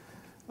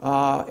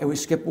 And we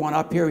skip one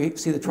up here. We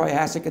see the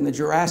Triassic and the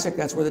Jurassic.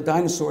 That's where the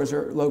dinosaurs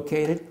are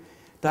located.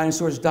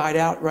 Dinosaurs died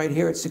out right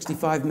here at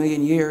 65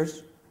 million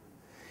years.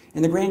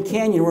 In the Grand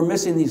Canyon, we're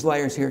missing these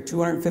layers here.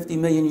 250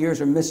 million years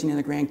are missing in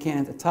the Grand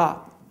Canyon at the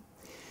top.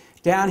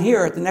 Down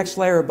here, at the next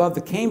layer above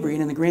the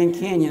Cambrian in the Grand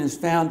Canyon, is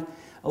found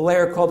a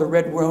layer called the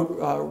red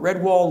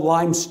wall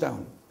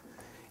limestone.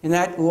 In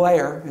that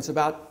layer, it's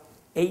about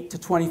 8 to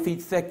 20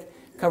 feet thick,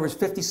 covers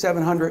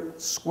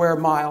 5,700 square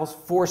miles,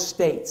 4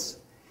 states.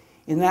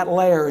 In that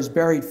layer is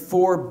buried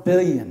 4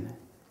 billion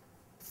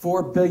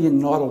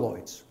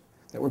nautiloids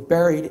that were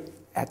buried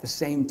at the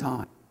same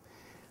time.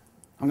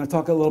 I'm going to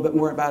talk a little bit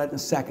more about it in a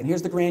second.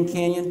 Here's the Grand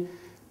Canyon.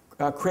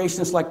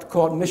 Creationists like to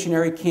call it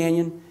Missionary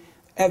Canyon.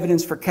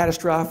 Evidence for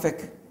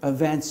catastrophic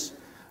events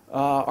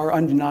are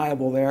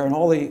undeniable there. And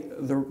all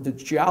the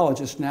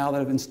geologists now that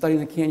have been studying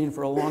the canyon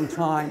for a long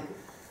time,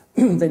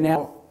 they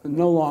now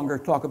no longer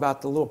talk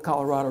about the little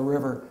Colorado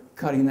River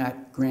cutting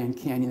that Grand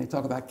Canyon. They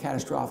talk about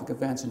catastrophic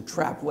events and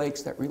trapped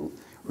lakes that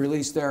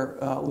release their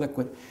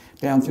liquid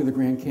down through the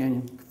Grand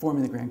Canyon,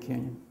 forming the Grand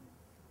Canyon.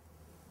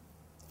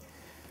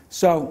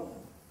 So,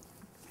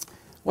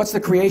 what's the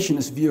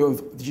creationist view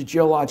of the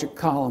geologic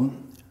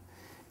column?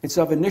 It's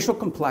of initial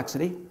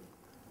complexity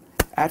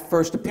at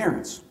first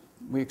appearance.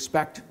 We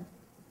expect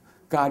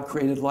God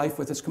created life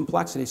with its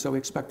complexity, so we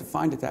expect to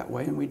find it that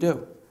way, and we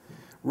do.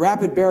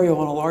 Rapid burial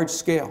on a large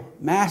scale,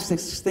 mass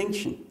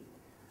extinction,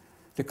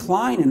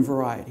 decline in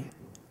variety,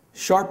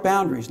 sharp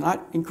boundaries,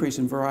 not increase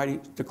in variety,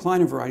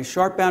 decline in variety,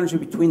 sharp boundaries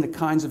between the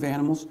kinds of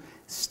animals,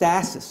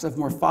 stasis of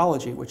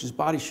morphology, which is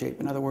body shape,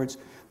 in other words,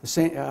 the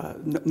same,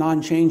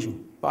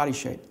 non-changing body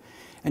shape,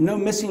 and no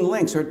missing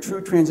links or true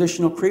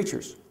transitional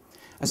creatures.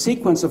 A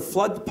sequence of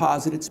flood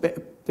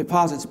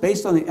deposits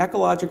based on the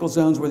ecological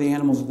zones where the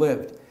animals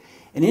lived,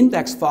 and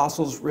index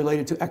fossils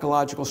related to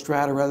ecological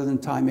strata rather than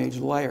time-age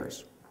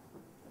layers.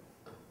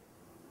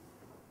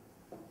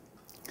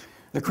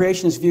 The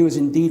creationist view is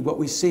indeed what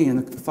we see in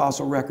the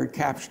fossil record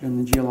captured in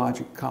the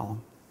geologic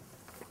column.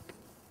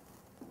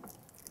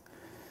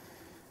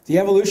 The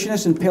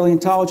evolutionist and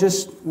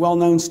paleontologist,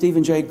 well-known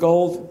Stephen Jay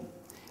Gould,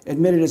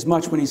 admitted as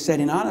much when he said,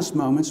 "In honest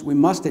moments, we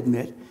must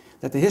admit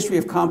that the history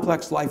of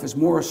complex life is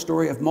more a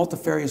story of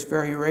multifarious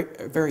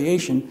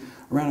variation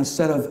around a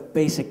set of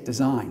basic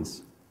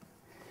designs."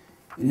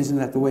 And isn't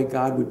that the way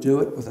God would do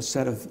it, with a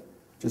set of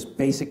just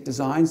basic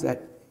designs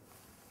that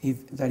he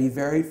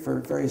varied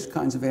for various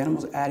kinds of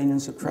animals, adding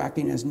and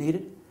subtracting as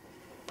needed?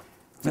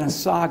 Then a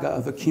saga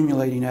of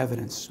accumulating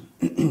evidence,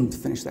 to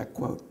finish that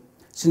quote.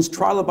 Since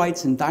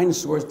trilobites and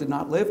dinosaurs did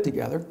not live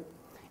together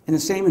in the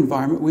same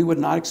environment, we would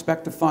not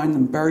expect to find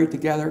them buried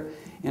together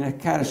in a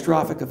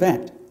catastrophic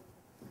event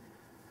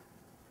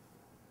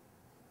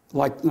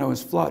like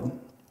Noah's flood.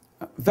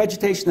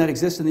 Vegetation that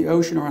exists in the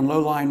ocean or in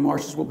low-lying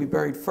marshes will be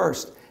buried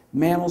first.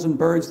 Mammals and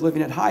birds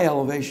living at high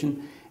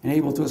elevation and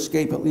able to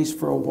escape at least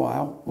for a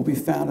while will be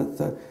found at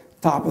the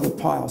top of the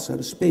pile, so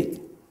to speak.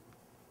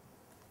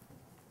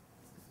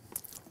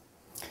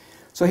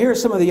 So here is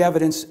some of the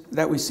evidence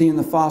that we see in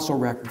the fossil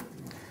record.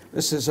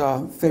 This is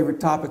a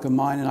favorite topic of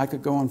mine, and I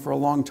could go on for a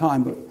long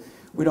time, but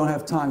we don't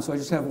have time, so I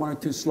just have one or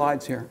two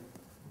slides here.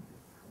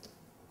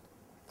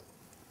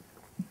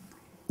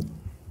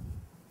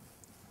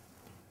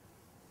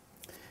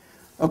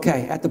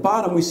 Okay, at the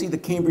bottom we see the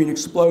Cambrian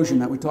explosion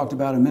that we talked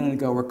about a minute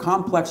ago, where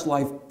complex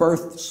life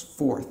bursts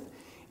forth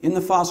in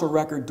the fossil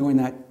record during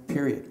that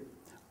period.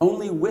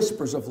 Only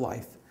whispers of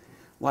life,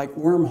 like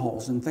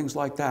wormholes and things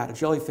like that, a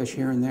jellyfish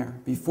here and there,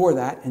 before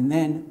that, and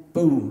then,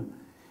 boom,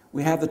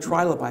 we have the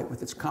trilobite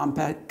with its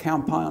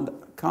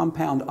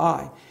compound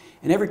eye.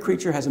 And every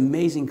creature has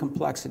amazing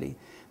complexity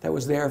that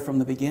was there from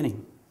the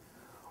beginning.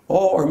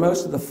 All or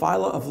most of the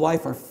phyla of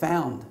life are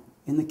found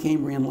in the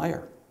Cambrian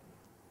layer.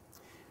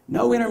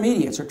 No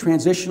intermediates or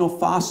transitional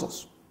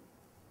fossils.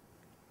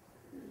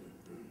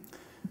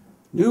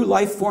 New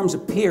life forms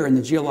appear in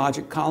the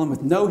geologic column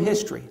with no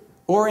history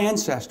or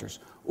ancestors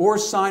or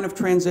sign of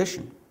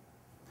transition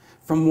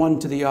from one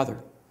to the other.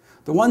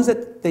 The ones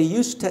that they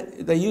used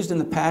in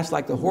the past,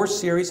 like the horse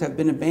series, have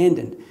been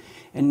abandoned,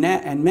 and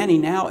many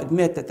now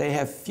admit that they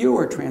have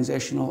fewer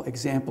transitional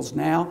examples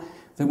now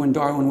than when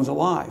Darwin was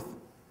alive.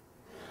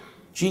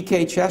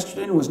 G.K.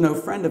 Chesterton was no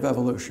friend of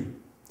evolution,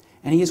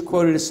 and he is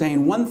quoted as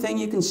saying, "One thing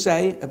you can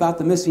say about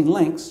the missing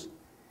links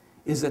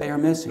is that they are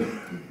missing."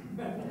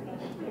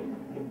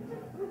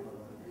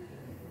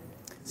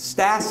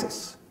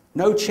 Stasis,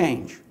 no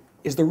change,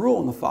 is the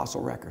rule in the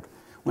fossil record.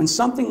 When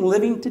something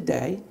living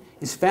today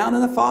is found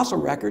in the fossil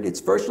record,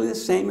 it's virtually the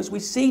same as we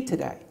see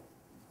today.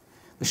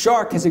 The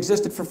shark has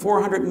existed for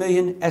 400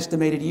 million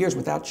estimated years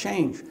without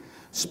change.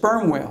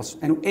 Sperm whales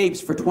and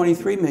apes for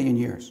 23 million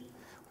years.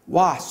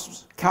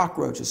 Wasps,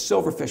 cockroaches,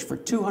 silverfish for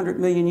 200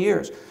 million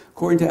years,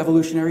 according to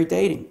evolutionary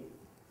dating.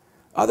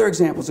 Other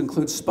examples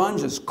include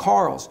sponges,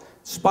 corals,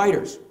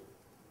 spiders.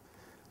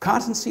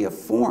 Constancy of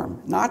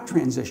form, not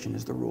transition,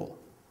 is the rule.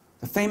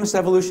 The famous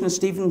evolutionist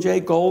Stephen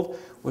Jay Gould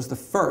was the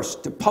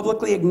first to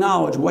publicly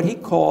acknowledge what he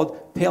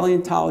called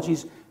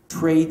paleontology's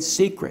trade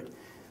secret,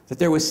 that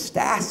there was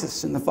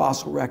stasis in the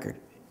fossil record.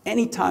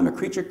 Any time a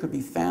creature could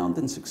be found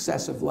in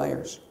successive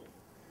layers.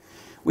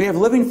 We have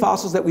living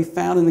fossils that we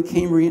found in the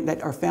Cambrian,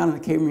 that are found in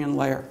the Cambrian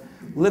layer.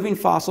 Living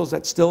fossils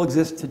that still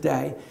exist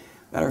today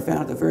that are found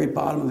at the very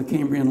bottom of the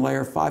Cambrian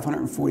layer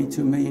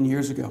 542 million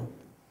years ago.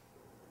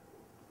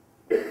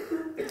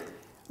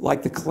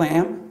 Like the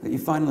clam that you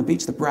find on the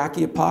beach, the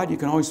brachiopod, you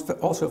can always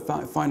also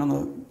find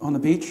on the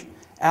beach.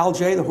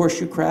 Algae, the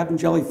horseshoe crab, and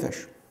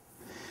jellyfish.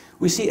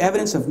 We see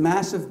evidence of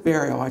massive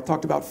burial. I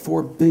talked about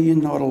 4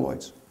 billion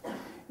nautiloids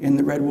in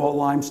the red wall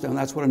limestone.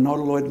 That's what a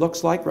nautiloid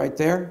looks like right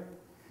there.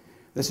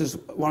 This is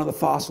one of the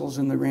fossils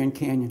in the Grand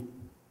Canyon.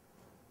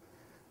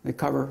 They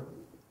cover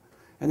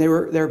And they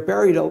were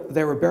buried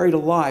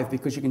alive,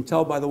 because you can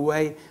tell by the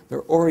way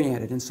they're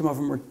oriented, and some of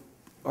them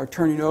are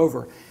turning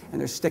over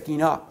and they're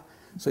sticking up.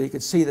 So you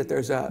can see that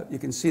there's a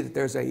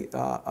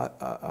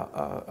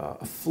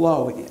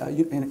flow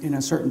in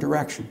a certain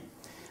direction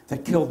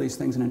that killed these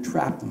things and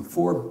entrapped them.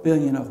 4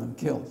 billion of them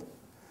killed.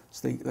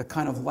 It's the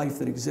kind of life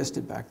that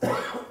existed back then.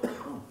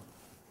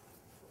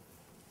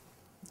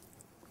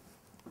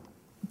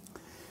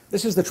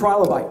 This is the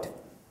trilobite.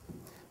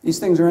 These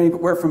things are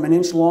anywhere from an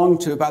inch long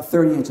to about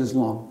 30 inches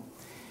long.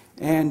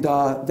 And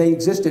they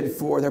existed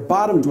they're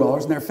bottom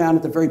dwellers, and they're found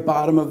at the very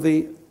bottom of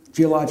the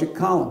geologic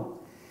column.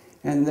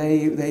 And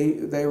they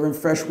were in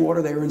fresh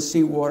water, they were in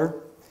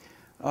seawater.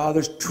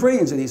 There's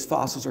trillions of these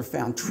fossils are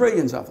found,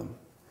 trillions of them.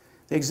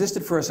 They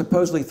existed for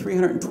supposedly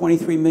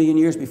 323 million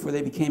years before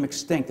they became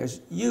extinct.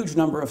 There's a huge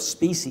number of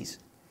species.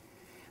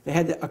 They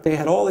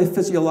had all the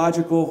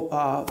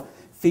physiological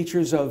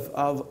features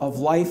of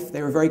life.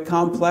 They were very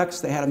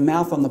complex. They had a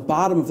mouth on the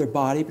bottom of their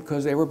body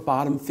because they were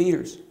bottom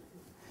feeders.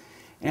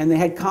 And they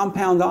had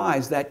compound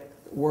eyes that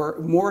were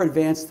more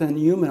advanced than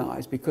human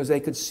eyes because they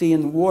could see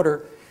in the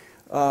water.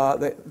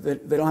 They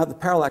don't have the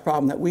parallax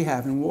problem that we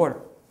have in water.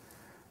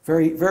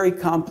 Very, very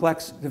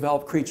complex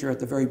developed creature at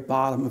the very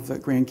bottom of the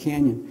Grand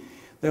Canyon.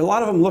 A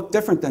lot of them look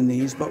different than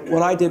these, but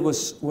what I did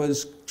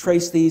was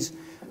trace these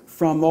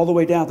from all the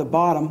way down at the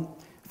bottom,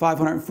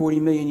 540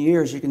 million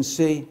years. You can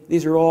see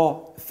these are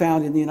all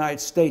found in the United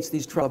States,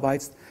 these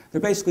trilobites. They're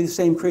basically the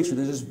same creature.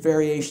 They're just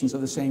variations of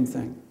the same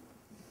thing.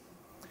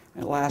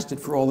 And it lasted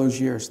for all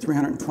those years,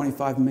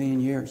 325 million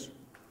years.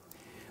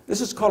 This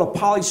is called a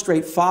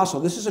polystrate fossil.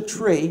 This is a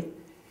tree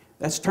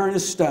that's turned to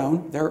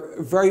stone.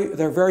 They're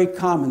very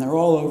common. They're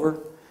all over.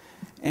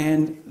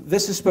 And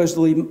this is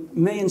supposedly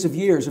millions of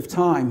years of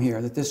time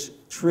here that this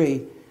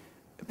tree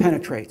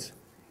penetrates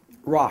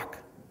rock.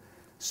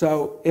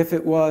 So if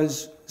it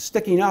was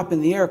sticking up in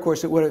the air, of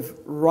course, it would have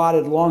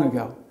rotted long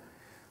ago.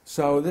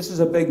 So this is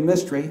a big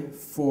mystery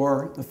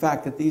for the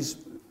fact that these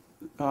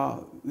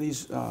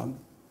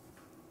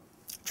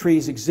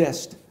trees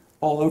exist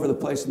all over the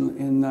place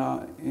in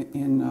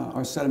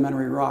our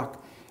sedimentary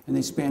rock, and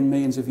they span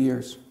millions of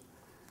years.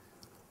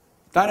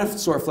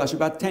 Dinosaur flesh.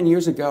 About 10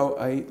 years ago,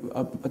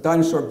 a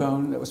dinosaur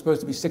bone that was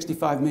supposed to be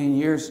 65 million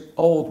years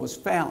old was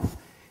found.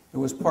 It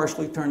was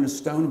partially turned to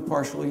stone and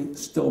partially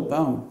still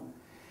bone.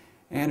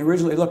 And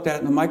originally looked at it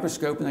in the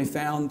microscope, and they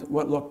found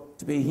what looked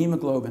to be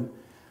hemoglobin,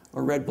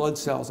 or red blood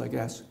cells, I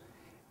guess.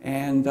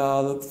 And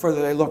the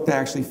further they looked, they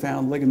actually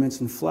found ligaments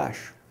and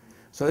flesh.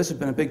 So this has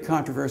been a big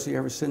controversy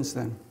ever since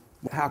then.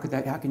 How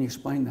can you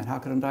explain that? How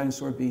could a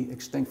dinosaur be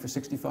extinct for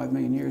 65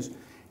 million years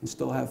and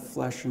still have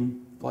flesh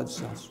and blood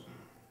cells?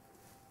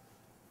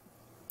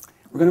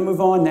 We're going to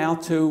move on now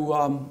to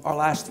our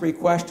last 3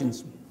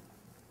 questions.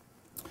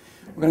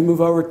 We're going to move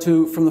over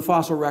from the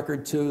fossil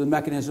record to the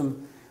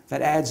mechanism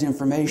that adds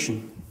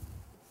information.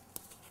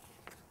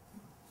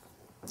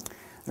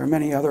 There are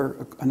many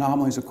other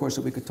anomalies, of course,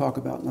 that we could talk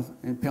about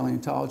in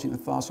paleontology and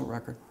the fossil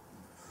record.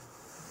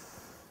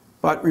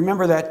 But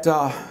remember that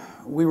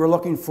we were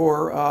looking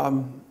for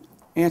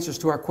answers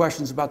to our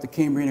questions about the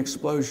Cambrian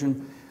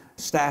explosion,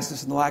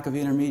 stasis, and the lack of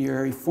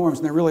intermediary forms,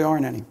 and there really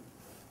aren't any.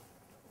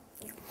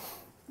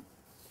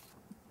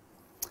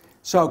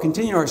 So,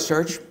 continue our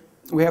search.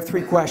 We have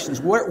 3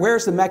 questions.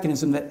 Where's the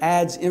mechanism that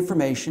adds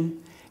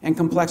information and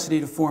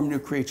complexity to form new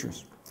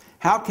creatures?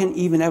 How can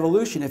even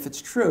evolution, if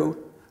it's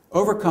true,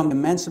 overcome the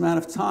immense amount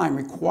of time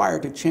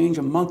required to change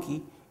a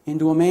monkey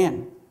into a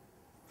man?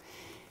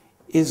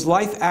 Is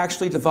life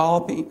actually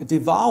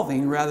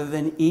devolving rather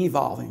than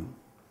evolving?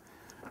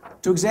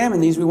 To examine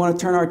these, we want to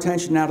turn our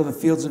attention now to the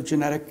fields of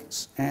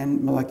genetics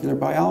and molecular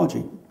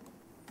biology.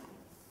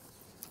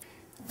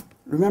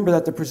 Remember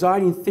that the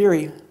presiding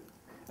theory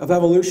of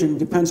evolution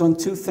depends on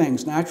 2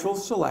 things: natural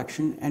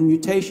selection and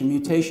mutation.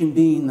 Mutation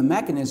being the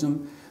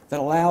mechanism that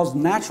allows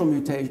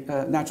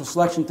natural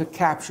selection to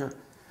capture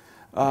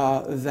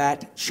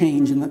that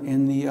change in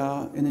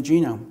the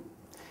genome.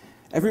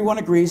 Everyone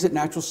agrees that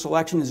natural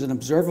selection is an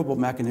observable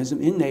mechanism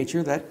in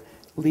nature that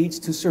leads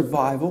to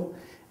survival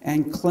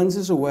and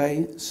cleanses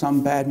away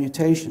some bad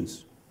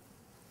mutations.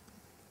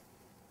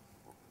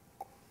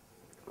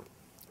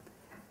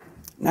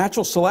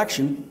 Natural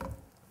selection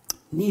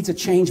needs a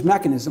change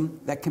mechanism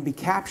that can be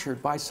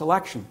captured by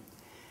selection.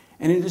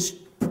 And it is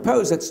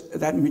proposed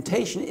that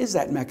mutation is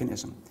that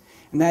mechanism.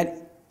 And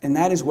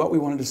that is what we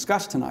want to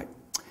discuss tonight.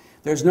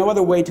 There's no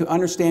other way to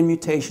understand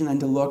mutation than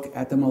to look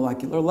at the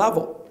molecular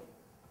level.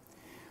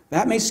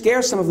 That may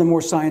scare some of the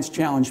more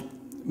science-challenged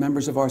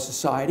members of our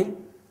society.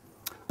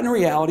 But in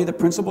reality, the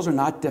principles are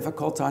not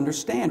difficult to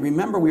understand.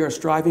 Remember, we are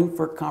striving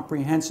for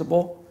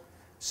comprehensible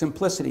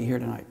simplicity here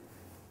tonight.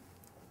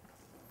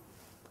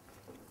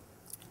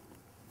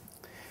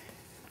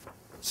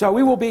 So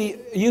we will be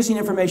using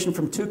information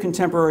from 2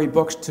 contemporary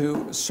books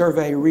to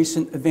survey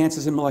recent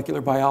advances in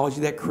molecular biology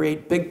that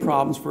create big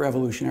problems for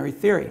evolutionary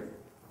theory.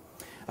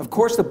 Of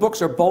course, the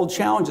books are bold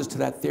challenges to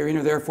that theory and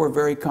are therefore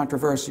very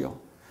controversial.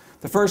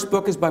 The first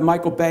book is by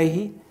Michael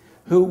Behe,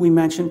 who we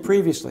mentioned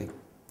previously.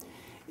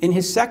 In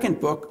his second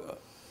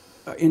book,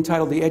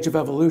 entitled The Edge of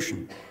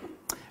Evolution.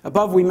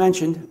 Above, we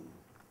mentioned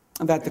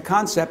that the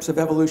concepts of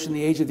evolution,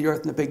 the age of the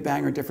Earth, and the Big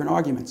Bang are different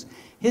arguments.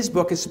 His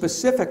book is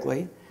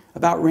specifically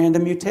about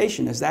random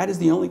mutation, as that is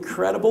the only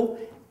credible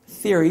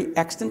theory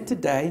extant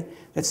today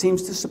that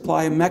seems to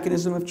supply a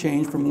mechanism of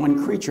change from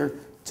one creature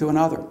to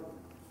another.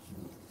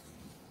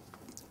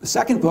 The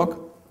second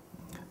book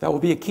that will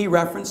be a key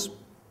reference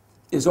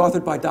is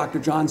authored by Dr.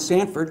 John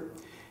Sanford,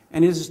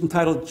 and it is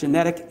entitled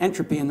Genetic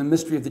Entropy and the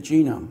Mystery of the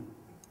Genome.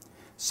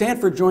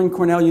 Sanford joined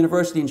Cornell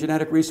University in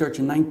genetic research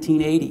in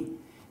 1980.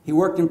 He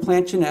worked in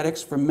plant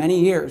genetics for many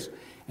years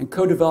and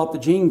co-developed the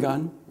gene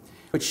gun,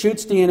 which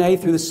shoots DNA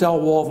through the cell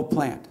wall of a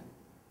plant.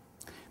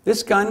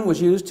 This gun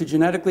was used to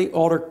genetically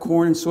alter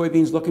corn and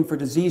soybeans looking for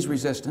disease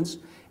resistance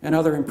and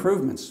other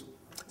improvements.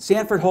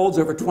 Sanford holds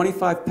over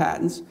 25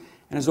 patents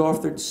and has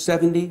authored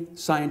 70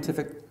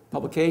 scientific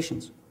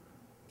publications.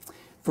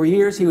 For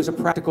years, he was a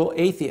practical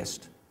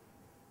atheist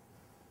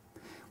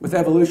with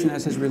evolution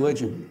as his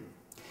religion.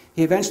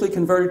 He eventually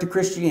converted to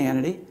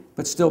Christianity,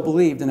 but still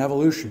believed in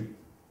evolution.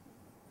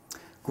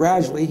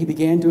 Gradually, he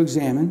began to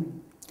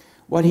examine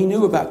what he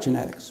knew about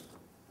genetics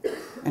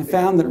and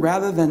found that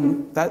rather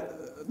than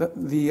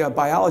the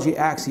biology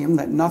axiom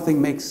that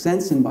nothing makes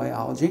sense in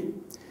biology,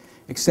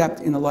 except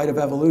in the light of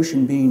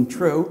evolution being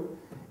true,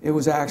 it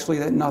was actually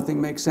that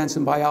nothing makes sense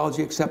in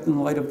biology except in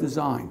the light of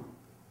design.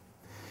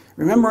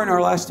 Remember, in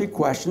our last 3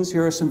 questions,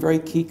 here are some very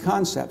key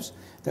concepts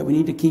that we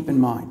need to keep in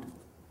mind.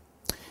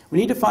 We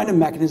need to find a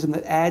mechanism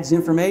that adds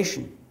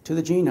information to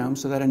the genome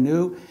so that a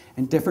new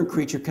and different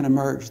creature can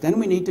emerge. Then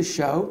we need to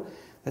show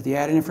that the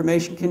added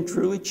information can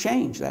truly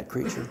change that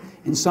creature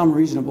in some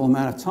reasonable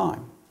amount of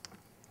time.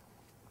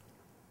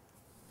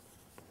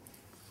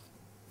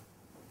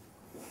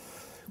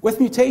 With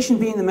mutation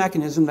being the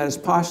mechanism that is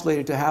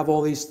postulated to have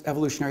all these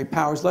evolutionary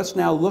powers, let's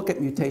now look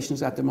at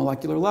mutations at the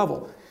molecular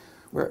level,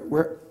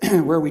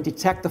 where we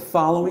detect the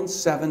following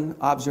 7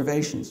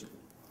 observations.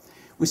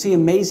 We see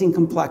amazing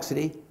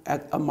complexity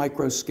at a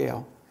micro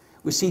scale.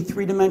 We see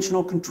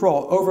 3-dimensional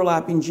control,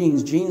 overlapping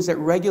genes, genes that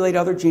regulate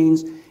other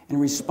genes and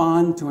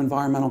respond to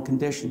environmental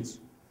conditions.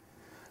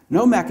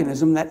 No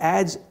mechanism that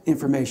adds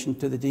information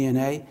to the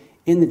DNA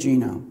in the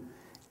genome.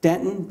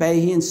 Denton,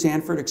 Behe, and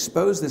Sanford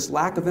expose this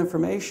lack of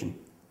information.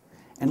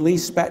 And Lee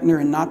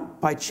Spetner, and not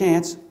by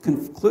chance,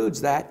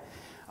 concludes that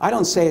I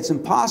don't say it's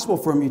impossible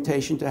for a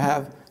mutation to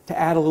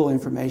add a little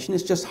information.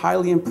 It's just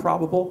highly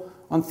improbable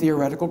on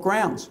theoretical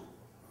grounds.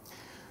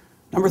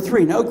 Number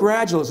 3, no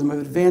gradualism of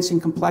advancing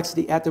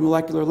complexity at the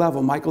molecular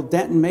level. Michael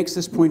Denton makes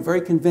this point very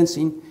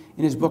convincing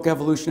in his book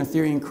Evolution, A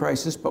Theory in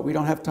Crisis, but we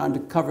don't have time to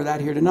cover that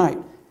here tonight.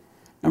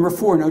 Number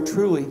 4, no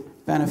truly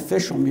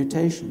beneficial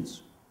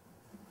mutations.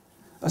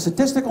 A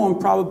statistical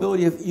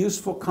improbability of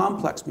useful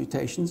complex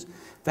mutations,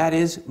 that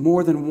is,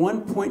 more than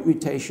one point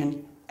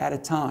mutation at a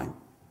time.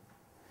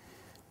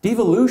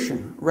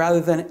 Devolution rather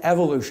than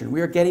evolution.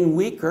 We are getting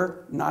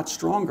weaker, not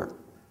stronger.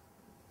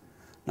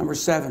 Number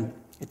 7,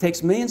 it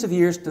takes millions of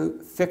years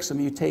to fix a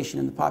mutation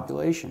in the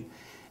population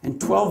and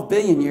 12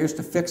 billion years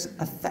to fix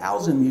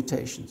 1,000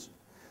 mutations.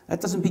 That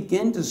doesn't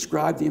begin to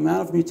describe the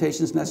amount of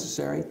mutations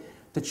necessary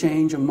to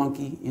change a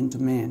monkey into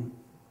man.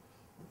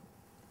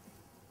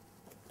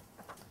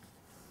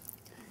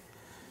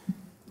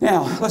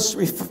 Now,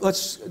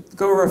 let's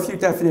go over a few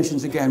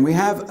definitions again. We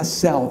have a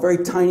cell, very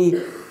tiny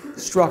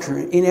structure.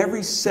 In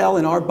every cell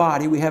in our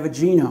body, we have a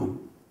genome.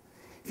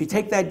 If you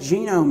take that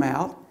genome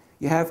out,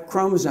 you have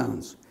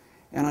chromosomes.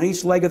 And on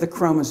each leg of the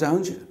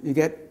chromosomes, you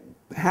get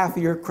half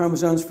of your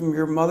chromosomes from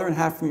your mother and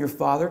half from your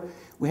father.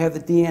 We have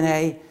the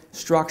DNA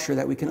structure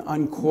that we can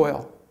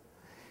uncoil.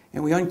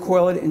 And we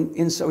uncoil it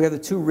inside. We have the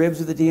 2 ribs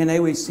of the DNA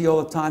we see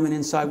all the time, and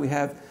inside we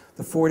have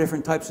the 4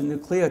 different types of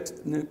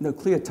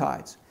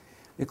nucleotides.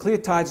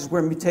 Nucleotides is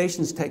where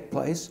mutations take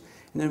place,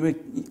 and then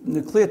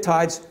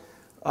nucleotides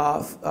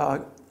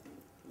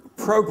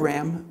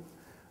program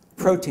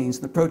proteins.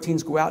 The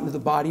proteins go out into the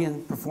body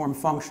and perform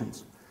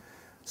functions.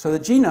 So the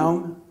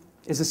genome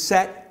is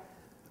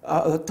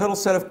a total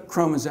set of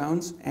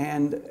chromosomes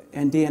and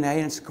DNA,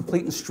 and it's a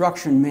complete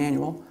instruction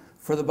manual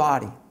for the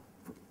body.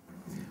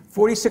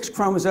 46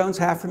 chromosomes,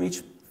 half from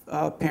each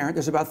parent.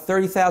 There's about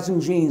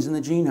 30,000 genes in the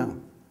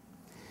genome.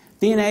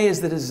 DNA is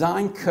the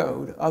design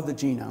code of the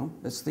genome.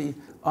 That's the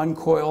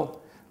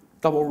uncoiled,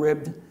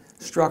 double-ribbed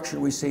structure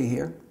we see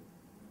here.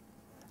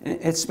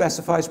 And it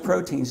specifies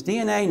proteins.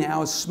 DNA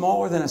now is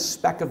smaller than a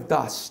speck of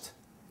dust.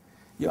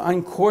 You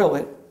uncoil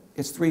it,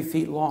 it's 3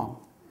 feet long.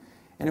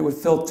 And it would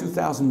fill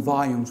 2,000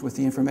 volumes with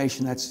the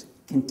information that's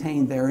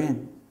contained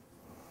therein.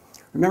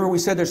 Remember, we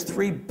said there's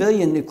 3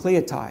 billion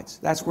nucleotides.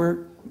 That's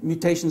where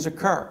mutations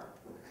occur.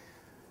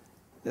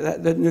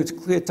 The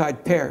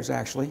nucleotide pairs,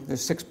 actually.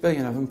 There's 6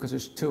 billion of them because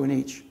there's 2 in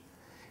each.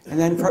 And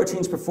then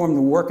proteins perform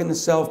the work in the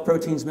cell. If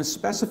proteins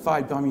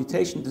misspecified by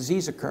mutation,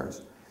 disease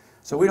occurs.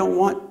 So we don't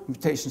want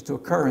mutations to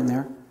occur in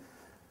there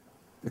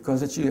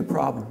because it's usually a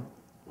problem.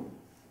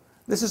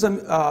 This is a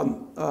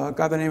guy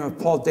by the name of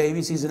Paul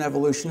Davies. He's an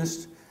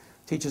evolutionist,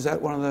 teaches at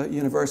one of the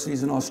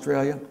universities in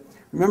Australia.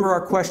 Remember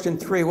our question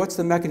 3, what's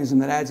the mechanism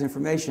that adds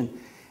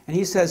information? And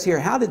he says here,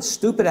 how did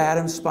stupid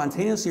atoms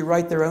spontaneously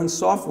write their own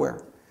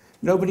software?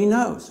 Nobody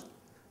knows.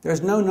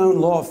 There's no known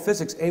law of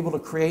physics able to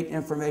create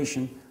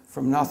information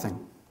from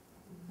nothing.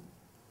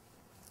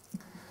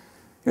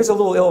 Here's a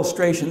little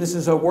illustration. This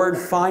is a word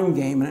find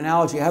game, an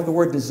analogy. I have the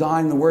word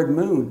design and the word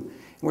moon.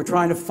 And we're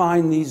trying to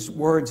find these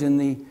words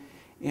in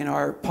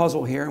our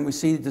puzzle here, and we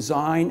see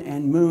design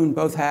and moon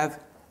both have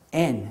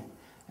N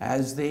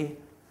as the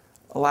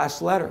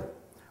last letter.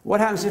 What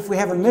happens if we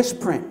have a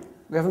misprint?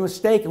 We have a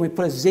mistake and we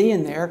put a Z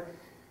in there?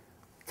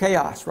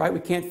 Chaos, right? We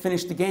can't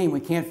finish the game. We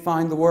can't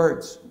find the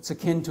words. It's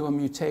akin to a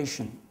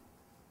mutation.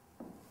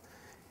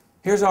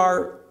 Here's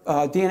our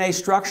DNA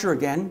structure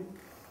again.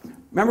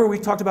 Remember we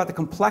talked about the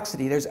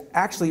complexity. There's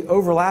actually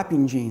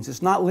overlapping genes.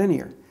 It's not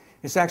linear.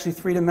 It's actually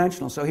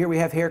three-dimensional. So here we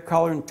have hair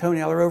color and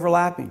toenail are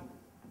overlapping.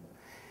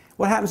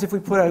 What happens if we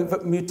put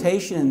a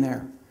mutation in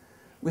there?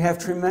 We have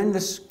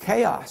tremendous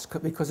chaos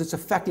because it's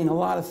affecting a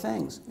lot of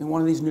things in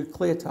one of these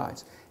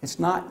nucleotides. It's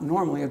not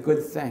normally a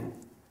good thing.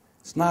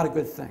 It's not a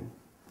good thing.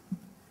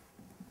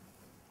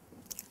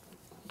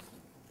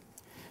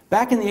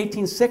 Back in the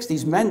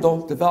 1860s,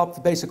 Mendel developed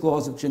the basic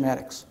laws of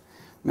genetics.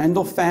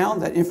 Mendel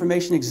found that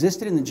information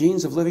existed in the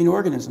genes of living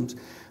organisms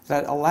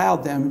that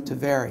allowed them to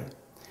vary.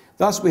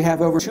 Thus, we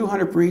have over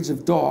 200 breeds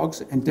of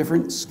dogs and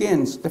different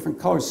skins, different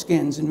colored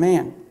skins in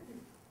man.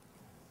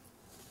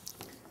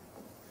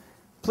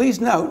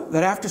 Please note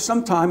that after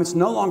some time, it's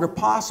no longer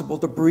possible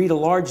to breed a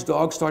large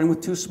dog starting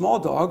with 2 small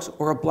dogs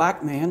or a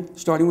black man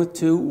starting with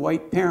 2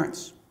 white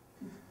parents.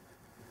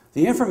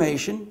 The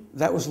information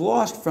that was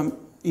lost from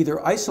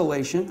either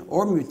isolation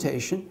or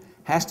mutation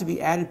has to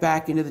be added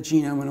back into the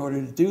genome in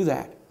order to do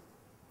that.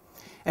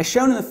 As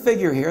shown in the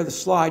figure here, the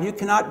slide, you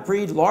cannot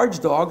breed large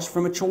dogs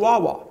from a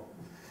Chihuahua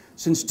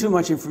since too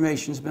much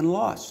information has been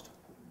lost.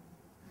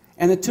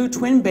 And the 2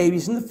 twin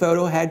babies in the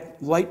photo had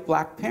light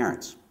black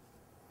parents,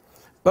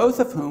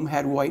 both of whom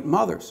had white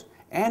mothers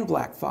and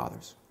black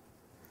fathers.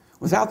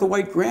 Without the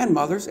white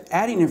grandmothers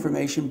adding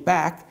information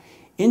back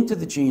into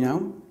the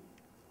genome,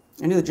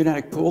 into the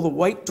genetic pool, the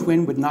white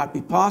twin would not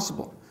be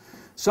possible.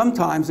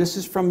 Sometimes this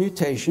is from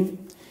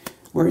mutation,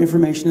 where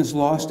information is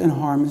lost and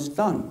harm is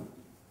done.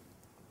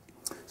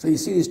 So you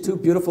see these 2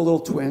 beautiful little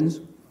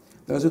twins.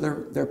 Those are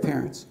their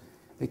parents.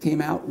 They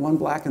came out, one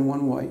black and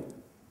one white.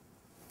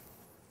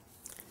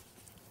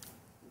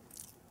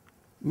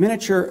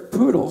 Miniature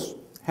poodles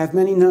have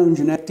many known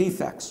genetic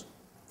defects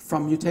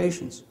from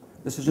mutations.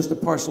 This is just a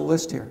partial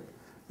list here.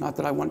 Not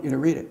that I want you to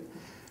read it.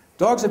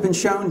 Dogs have been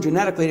shown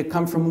genetically to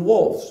come from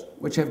wolves,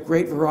 which have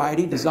great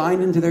variety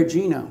designed into their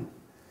genome.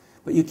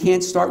 But you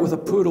can't start with a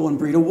poodle and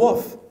breed a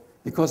wolf,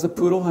 because the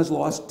poodle has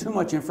lost too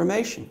much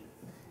information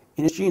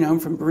in its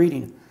genome from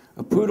breeding.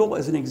 A poodle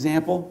is an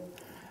example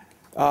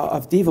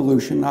of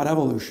devolution, not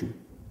evolution.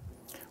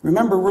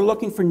 Remember, we're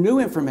looking for new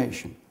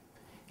information.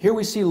 Here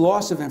we see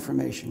loss of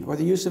information or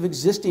the use of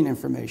existing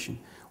information.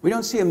 We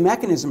don't see a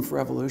mechanism for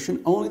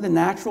evolution, only the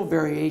natural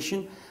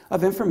variation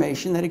of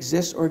information that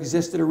exists or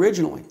existed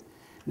originally.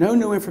 No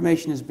new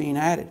information is being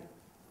added.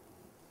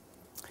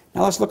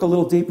 Now let's look a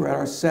little deeper at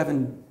our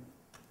 7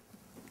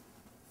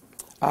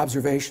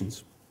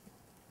 observations.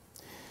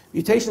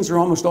 Mutations are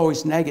almost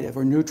always negative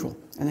or neutral,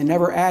 and they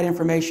never add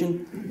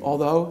information,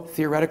 although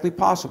theoretically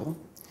possible.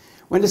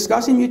 When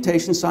discussing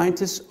mutations,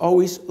 scientists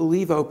always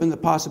leave open the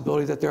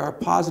possibility that there are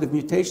positive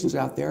mutations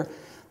out there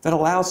that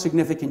allow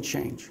significant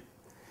change.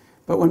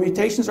 But when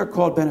mutations are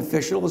called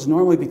beneficial, it's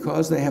normally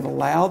because they have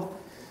allowed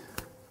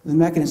the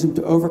mechanism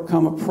to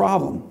overcome a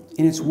problem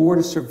in its war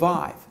to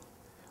survive,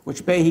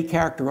 which Behe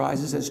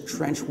characterizes as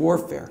trench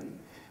warfare.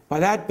 By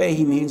that,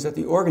 Behe means that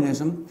the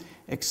organism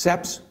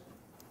accepts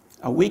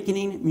a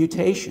weakening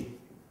mutation,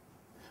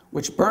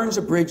 which burns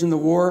a bridge in the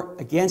war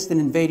against an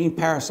invading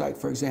parasite,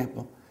 for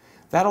example.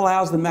 That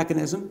allows the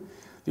mechanism,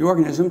 the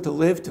organism, to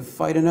live to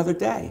fight another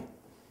day,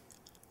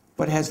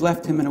 but has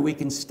left him in a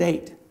weakened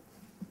state.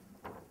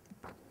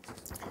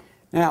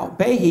 Now,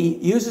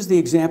 Behe uses the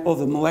example of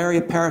the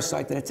malaria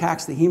parasite that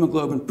attacks the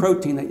hemoglobin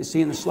protein that you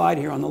see in the slide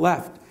here on the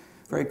left.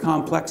 Very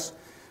complex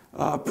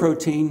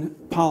protein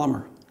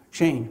polymer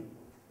chain,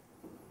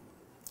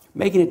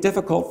 making it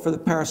difficult for the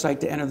parasite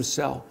to enter the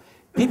cell.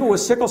 People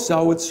with sickle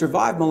cell would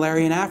survive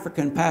malaria in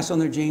Africa and pass on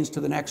their genes to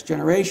the next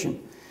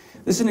generation.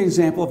 This is an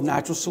example of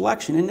natural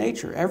selection in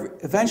nature.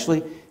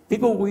 Eventually,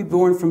 people will be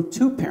born from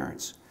 2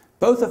 parents,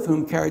 both of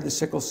whom carried the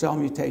sickle cell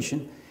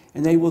mutation,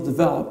 and they will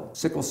develop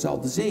sickle cell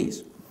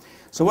disease.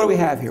 So what do we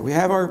have here? We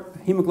have our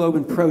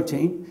hemoglobin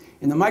protein.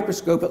 In the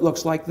microscope, it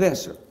looks like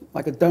this,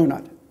 like a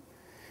donut.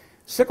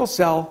 Sickle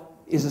cell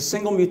is a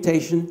single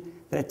mutation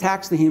that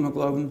attacks the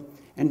hemoglobin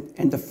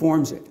and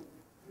deforms it.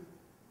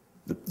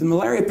 The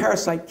malaria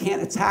parasite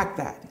can't attack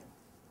that.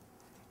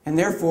 And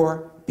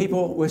therefore,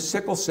 people with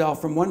sickle cell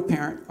from one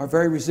parent are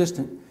very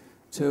resistant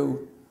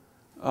to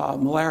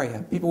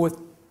malaria. People with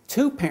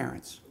 2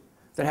 parents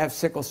that have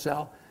sickle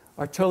cell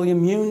are totally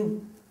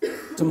immune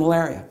to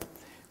malaria.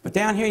 But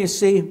down here you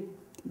see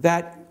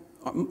that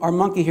our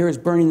monkey here is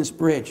burning this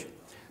bridge.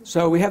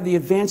 So we have the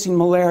advancing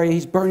malaria.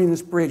 He's burning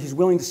this bridge. He's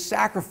willing to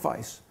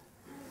sacrifice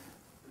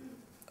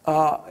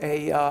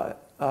a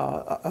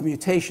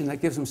mutation that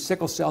gives them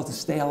sickle cell to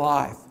stay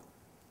alive.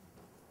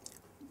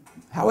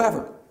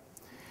 However,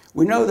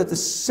 we know that the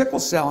sickle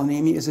cell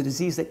anemia is a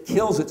disease that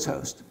kills its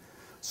host.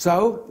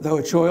 So, though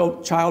a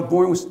child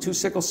born with 2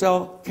 sickle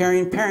cell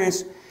carrying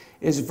parents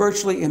is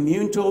virtually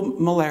immune to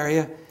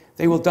malaria,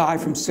 they will die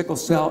from sickle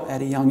cell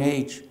at a young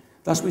age.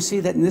 Thus, we see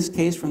that in this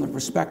case, from the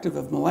perspective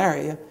of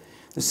malaria,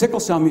 the sickle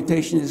cell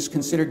mutation is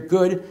considered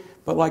good,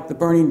 but like the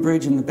burning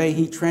bridge in the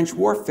Bahia Trench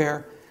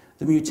warfare,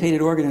 the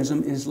mutated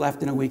organism is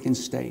left in a weakened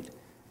state.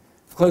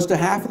 Close to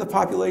half of the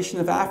population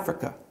of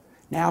Africa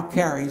now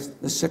carries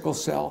the sickle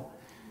cell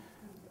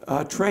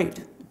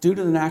trait due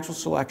to the natural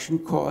selection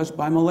caused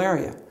by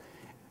malaria.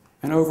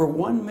 And over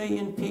 1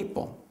 million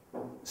people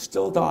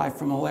still die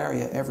from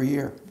malaria every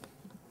year.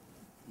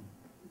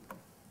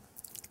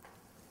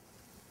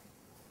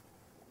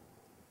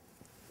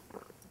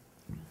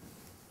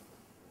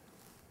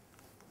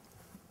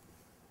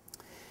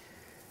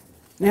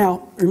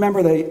 Now,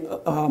 remember,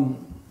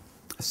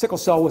 sickle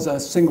cell was a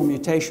single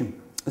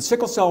mutation. The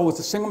sickle cell was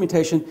a single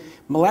mutation.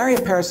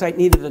 Malaria parasite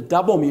needed a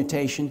double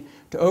mutation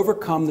to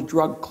overcome the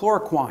drug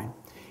chloroquine.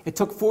 It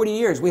took 40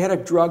 years. We had a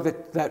drug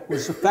that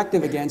was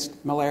effective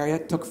against malaria.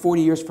 It took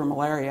 40 years for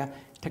malaria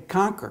to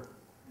conquer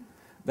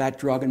that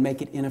drug and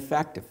make it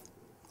ineffective.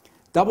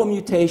 Double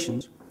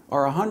mutations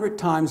are 100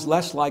 times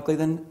less likely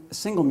than a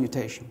single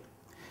mutation.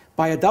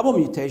 By a double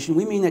mutation,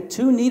 we mean that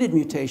 2 needed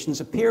mutations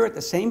appear at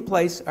the same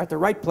place, at the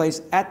right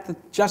place, at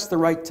just the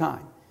right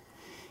time.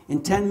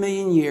 In 10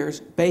 million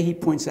years, Bahia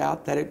points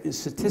out that it is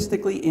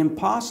statistically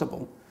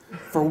impossible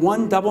for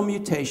 1 double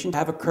mutation to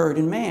have occurred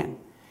in man,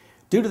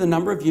 due to the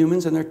number of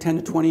humans and their 10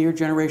 to 20 year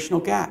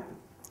generational gap.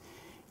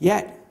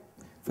 Yet,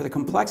 for the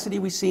complexity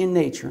we see in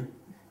nature,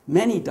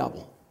 many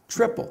double,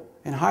 triple,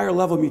 and higher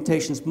level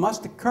mutations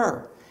must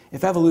occur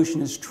if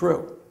evolution is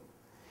true.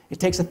 It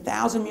takes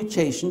 1,000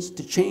 mutations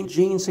to change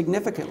genes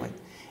significantly,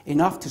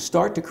 enough to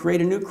start to create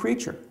a new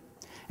creature.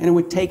 And it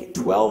would take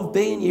 12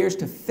 billion years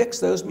to fix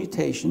those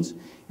mutations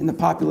in the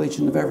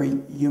population of every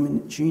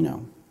human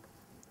genome.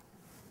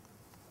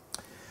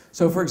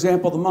 So, for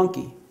example, the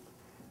monkey.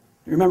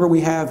 Remember,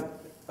 we have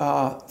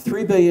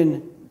 3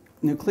 billion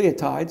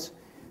nucleotides,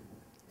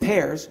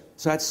 pairs,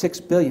 so that's 6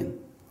 billion.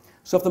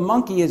 So if the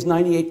monkey is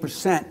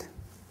 98%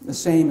 the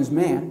same as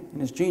man in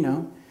his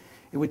genome,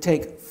 it would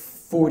take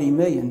 40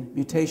 million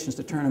mutations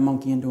to turn a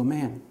monkey into a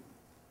man.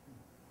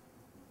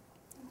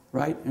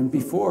 Right? And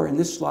before, in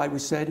this slide, we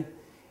said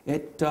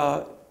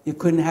you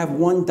couldn't have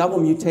 1 double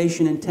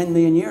mutation in 10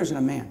 million years in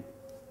a man.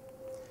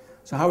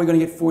 So how are we going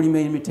to get 40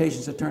 million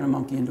mutations to turn a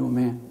monkey into a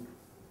man?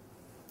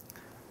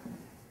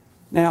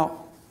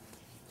 Now,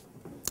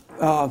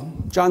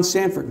 John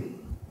Sanford,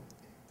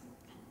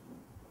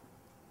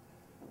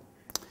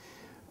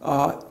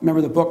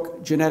 remember the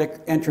book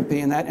Genetic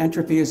Entropy, and that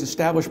entropy is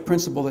established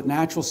principle that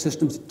natural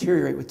systems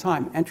deteriorate with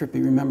time.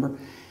 Entropy, remember,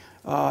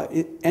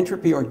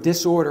 entropy or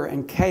disorder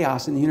and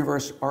chaos in the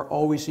universe are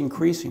always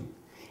increasing.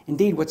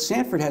 Indeed, what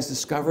Sanford has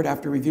discovered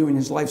after reviewing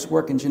his life's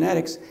work in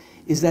genetics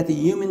is that the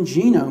human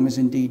genome is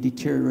indeed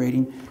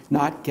deteriorating,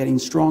 not getting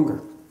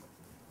stronger.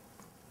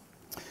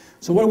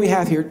 So what do we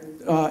have here?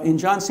 In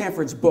John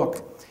Sanford's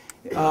book,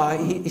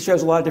 he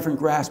shows a lot of different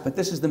graphs, but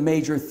this is the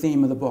major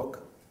theme of the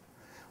book.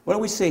 What do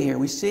we see here?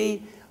 We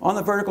see on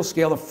the vertical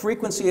scale the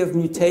frequency of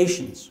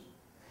mutations,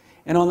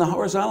 and on the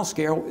horizontal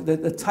scale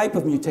the type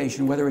of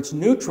mutation, whether it's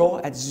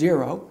neutral at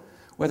 0,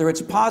 whether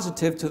it's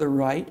positive to the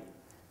right,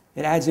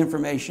 it adds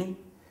information,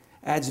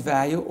 adds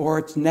value, or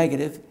it's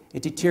negative,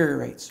 it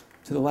deteriorates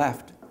to the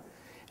left.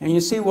 And you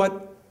see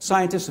what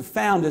scientists have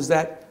found is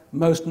that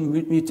most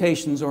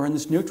mutations are in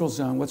this neutral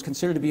zone. What's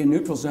considered to be a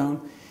neutral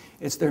zone,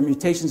 it's their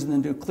mutations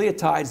in the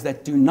nucleotides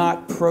that do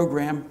not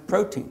program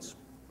proteins.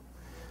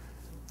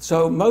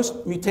 So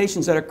most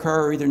mutations that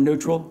occur are either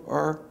neutral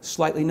or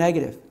slightly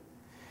negative.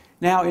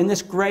 Now, in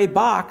this gray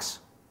box,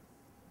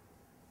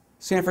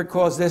 Sanford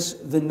calls this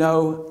the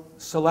no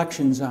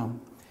selection zone.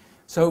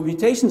 So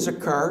mutations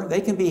occur,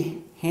 they can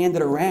be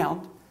handed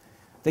around,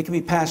 they can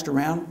be passed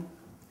around,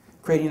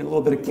 creating a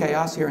little bit of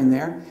chaos here and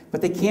there,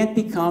 but they can't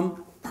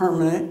become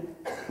permanent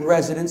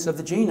residents of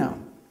the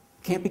genome.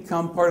 Can't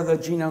become part of the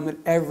genome that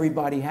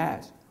everybody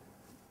has.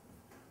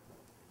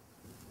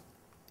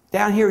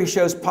 Down here he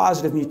shows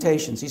positive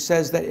mutations. He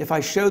says that if I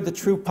showed the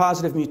true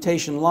positive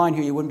mutation line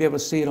here, you wouldn't be able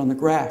to see it on the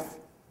graph.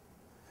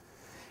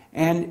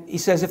 And he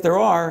says if there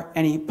are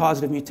any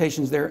positive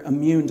mutations, they're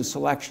immune to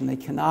selection. They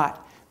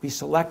cannot be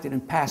selected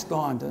and passed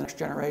on to the next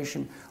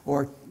generation,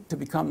 or to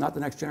become, not the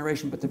next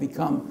generation, but to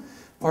become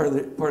part of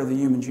the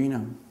human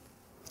genome.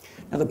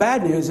 Now the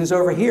bad news is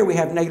over here we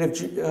have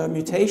negative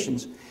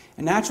mutations.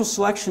 And natural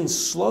selection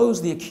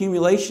slows the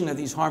accumulation of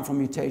these harmful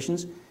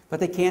mutations, but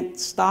they can't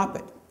stop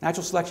it.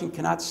 Natural selection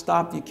cannot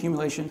stop the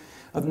accumulation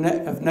of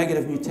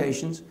negative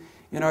mutations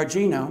in our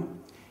genome.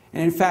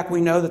 And in fact,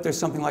 we know that there's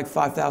something like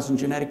 5,000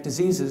 genetic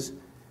diseases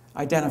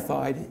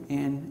identified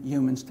in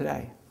humans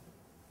today.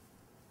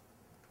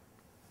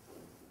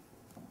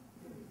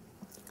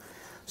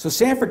 So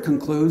Sanford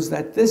concludes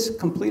that this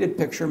completed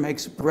picture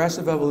makes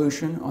progressive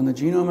evolution on the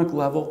genomic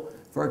level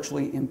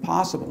virtually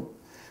impossible.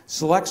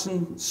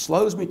 Selection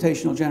slows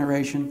mutational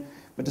generation,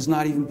 but does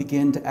not even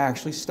begin to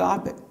actually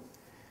stop it.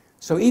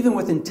 So even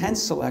with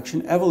intense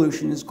selection,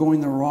 evolution is going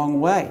the wrong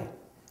way,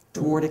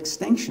 toward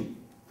extinction.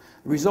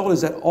 The result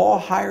is that all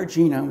higher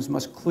genomes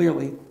must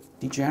clearly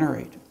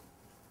degenerate.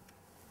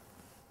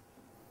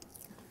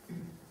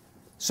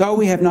 So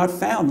we have not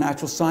found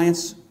natural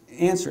science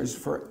answers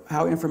for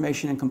how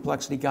information and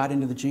complexity got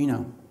into the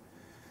genome.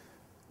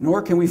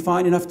 Nor can we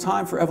find enough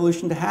time for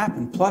evolution to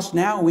happen. Plus,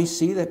 now we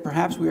see that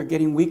perhaps we are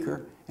getting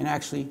weaker and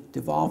actually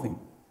devolving.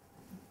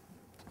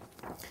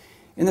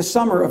 In the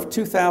summer of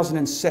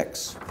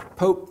 2006,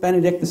 Pope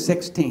Benedict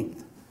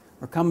XVI,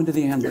 we're coming to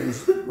the end,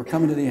 ladies, we're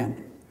coming to the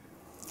end,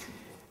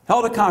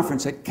 held a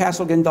conference at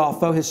Castle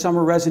Gandolfo, his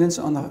summer residence,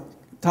 on the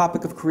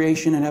topic of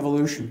creation and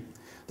evolution.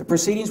 The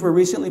proceedings were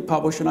recently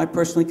published, and I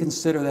personally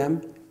consider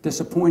them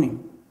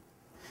disappointing.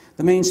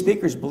 The main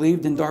speakers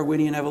believed in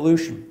Darwinian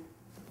evolution.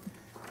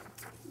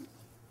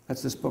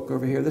 That's this book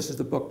over here. This is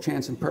the book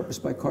Chance and Purpose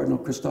by Cardinal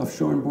Christoph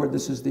Schoenborn.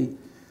 This is the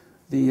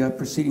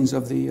proceedings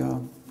of the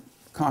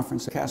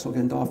conference at Castle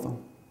Gandolfo.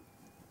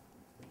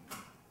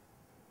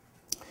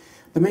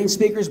 The main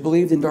speakers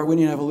believed in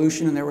Darwinian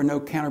evolution, and there were no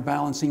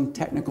counterbalancing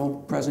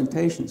technical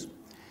presentations.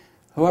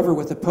 However,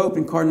 with the Pope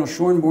and Cardinal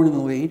Schoenborn in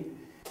the lead,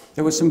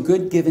 there was some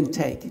good give and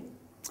take.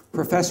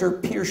 Professor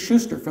Peter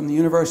Schuster from the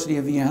University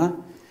of Vienna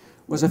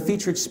was a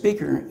featured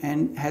speaker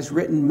and has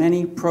written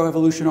many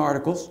pro-evolution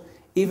articles,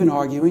 even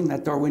arguing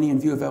that Darwinian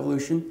view of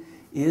evolution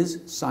is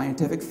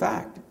scientific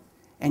fact.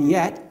 And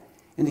yet,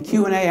 in the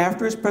Q&A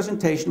after his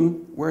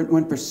presentation,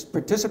 when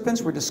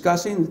participants were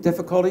discussing the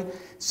difficulty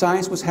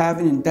science was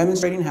having in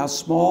demonstrating how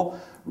small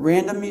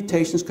random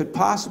mutations could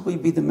possibly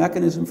be the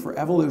mechanism for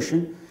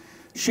evolution,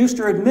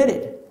 Schuster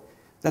admitted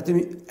that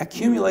the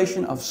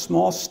accumulation of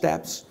small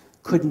steps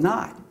could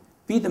not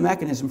be the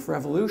mechanism for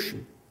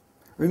evolution.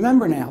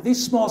 Remember now,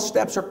 these small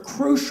steps are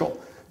crucial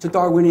to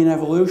Darwinian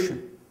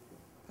evolution.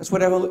 That's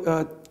what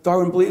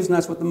Darwin believes, and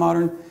that's what the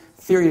modern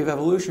theory of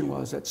evolution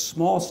was, that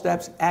small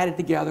steps added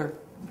together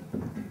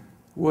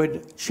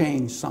would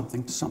change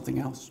something to something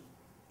else.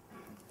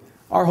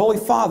 Our Holy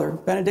Father,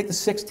 Benedict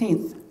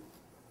XVI,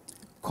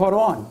 caught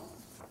on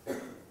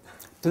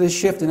to this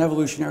shift in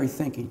evolutionary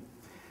thinking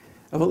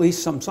of at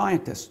least some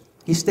scientists.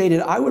 He stated,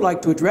 "I would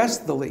like to address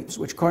the leaps,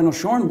 which Cardinal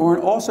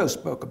Schoenborn also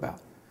spoke about.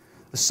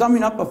 The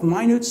summing up of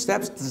minute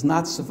steps does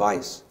not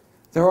suffice.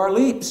 There are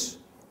leaps.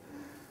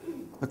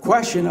 The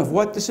question of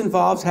what this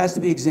involves has to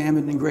be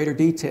examined in greater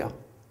detail.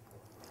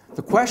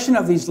 The question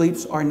of these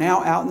leaps are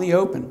now out in the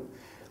open,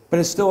 but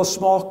it's still a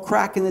small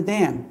crack in the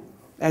dam,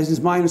 as is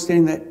my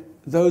understanding that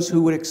those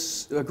who would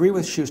agree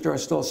with Schuster are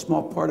still a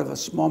small part of a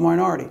small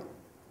minority.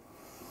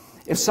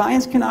 If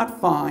science cannot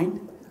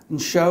find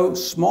and show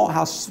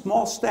how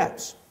small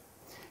steps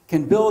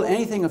can build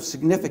anything of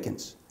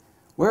significance,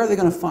 where are they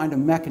going to find a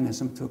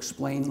mechanism to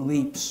explain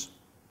leaps?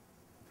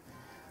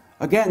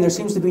 Again, there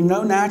seems to be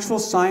no natural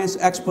science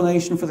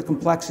explanation for the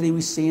complexity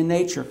we see in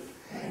nature,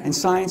 and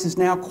science is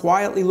now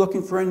quietly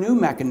looking for a new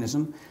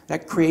mechanism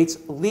that creates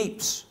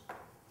leaps.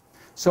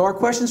 So our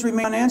questions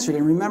remain unanswered,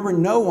 and remember,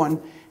 no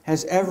one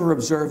has ever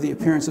observed the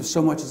appearance of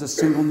so much as a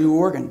single new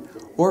organ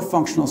or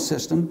functional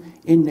system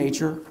in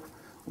nature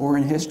or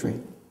in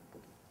history.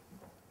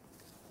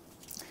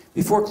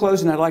 Before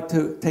closing, I'd like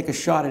to take a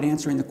shot at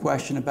answering the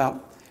question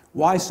about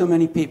why so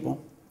many people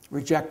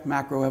reject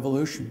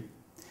macroevolution.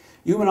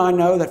 You and I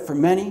know that for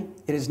many,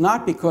 it is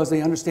not because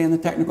they understand the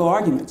technical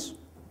arguments.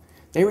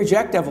 They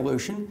reject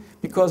evolution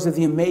because of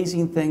the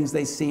amazing things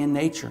they see in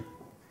nature.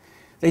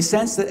 They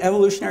sense that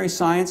evolutionary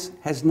science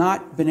has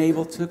not been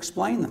able to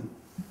explain them.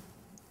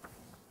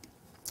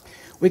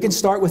 We can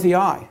start with the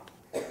eye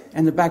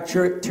and the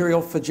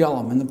bacterial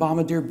flagellum and the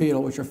bombardier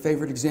beetle, which are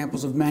favorite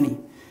examples of many.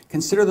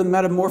 Consider the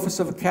metamorphosis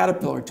of a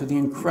caterpillar to the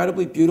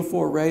incredibly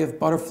beautiful array of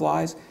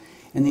butterflies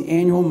and the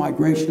annual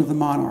migration of the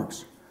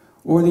monarchs,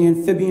 or the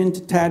amphibian to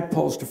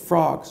tadpoles to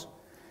frogs.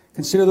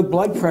 Consider the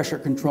blood pressure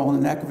control in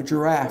the neck of a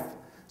giraffe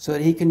so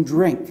that he can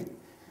drink.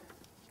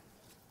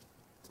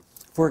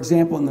 For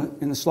example,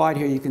 in the slide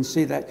here, you can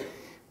see that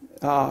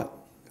the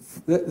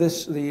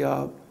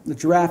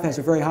giraffe has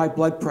a very high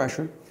blood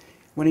pressure.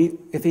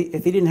 If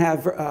he didn't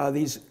have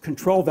these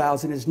control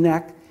valves in his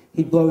neck,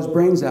 he'd blow his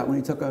brains out when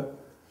he took a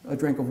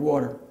drink of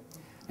water.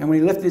 And when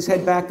he lifted his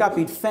head back up,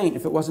 he'd faint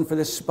if it wasn't for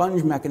this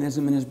sponge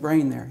mechanism in his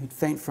brain there. He'd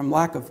faint from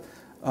lack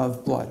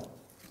of blood.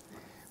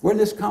 Where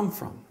did this come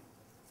from?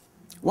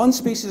 One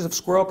species of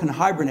squirrel can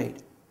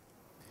hibernate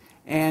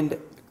and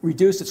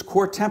reduce its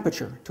core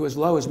temperature to as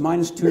low as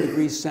 -2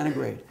 degrees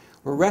centigrade,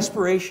 where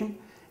respiration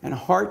and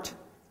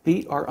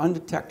heartbeat are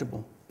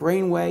undetectable.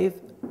 Brainwave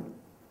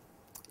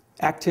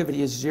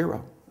activity is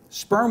 0.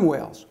 Sperm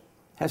whales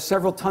have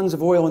several tons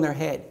of oil in their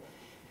head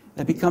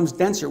that becomes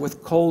denser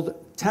with cold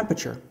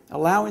temperature,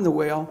 allowing the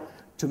whale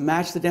to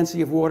match the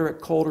density of water at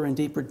colder and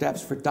deeper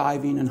depths for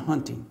diving and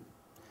hunting.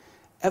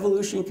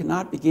 Evolution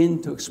cannot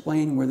begin to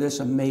explain where this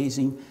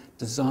amazing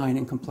design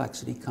and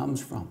complexity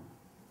comes from.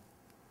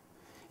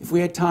 If we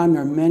had time,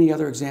 there are many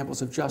other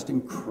examples of just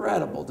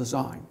incredible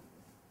design.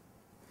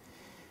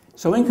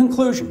 So in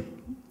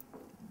conclusion,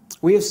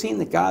 we have seen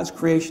that God's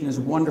creation is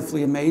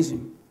wonderfully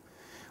amazing.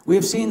 We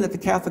have seen that the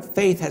Catholic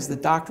faith has the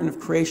doctrine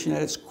of creation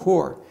at its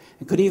core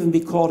and could even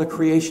be called a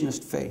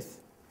creationist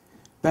faith.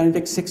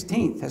 Benedict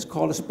XVI has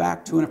called us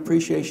back to an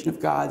appreciation of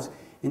God's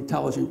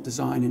intelligent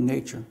design in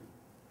nature.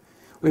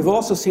 We've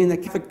also seen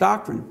that Catholic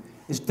doctrine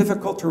is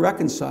difficult to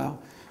reconcile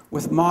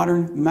with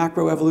modern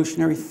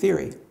macroevolutionary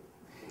theory.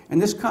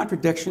 And this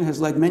contradiction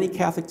has led many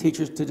Catholic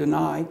teachers to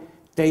deny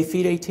de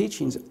fide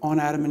teachings on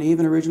Adam and Eve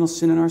and original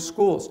sin in our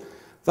schools,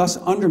 thus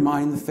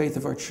undermining the faith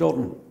of our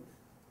children.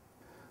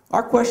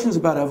 Our questions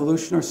about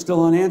evolution are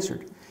still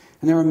unanswered,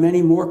 and there are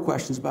many more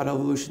questions about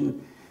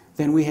evolution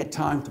than we had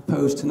time to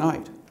pose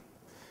tonight.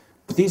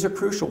 But these are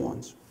crucial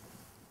ones.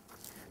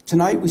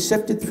 Tonight we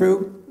sifted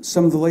through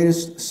some of the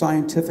latest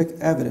scientific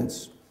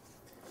evidence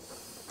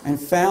and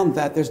found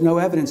that there's no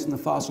evidence in the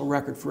fossil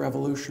record for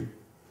evolution.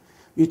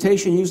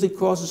 Mutation usually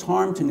causes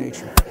harm to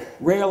nature,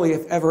 rarely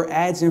if ever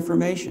adds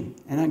information,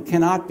 and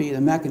cannot be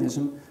the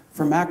mechanism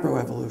for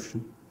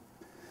macroevolution.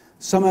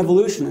 Some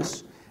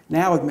evolutionists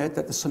now admit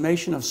that the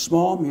summation of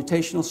small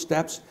mutational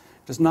steps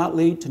does not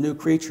lead to new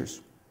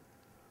creatures,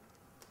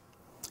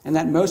 and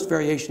that most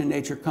variation in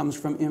nature comes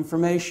from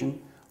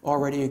information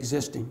already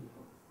existing.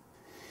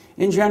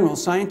 In general,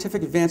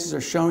 scientific advances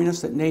are showing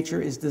us that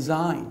nature is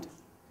designed,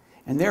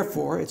 and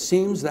therefore it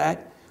seems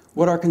that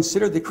what are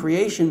considered the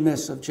creation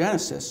myths of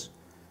Genesis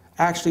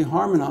actually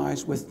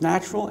harmonize with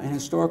natural and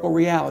historical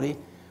reality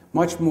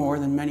much more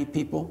than many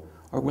people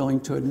are willing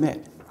to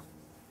admit.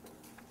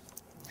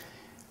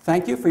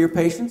 Thank you for your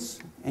patience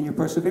and your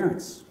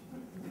perseverance.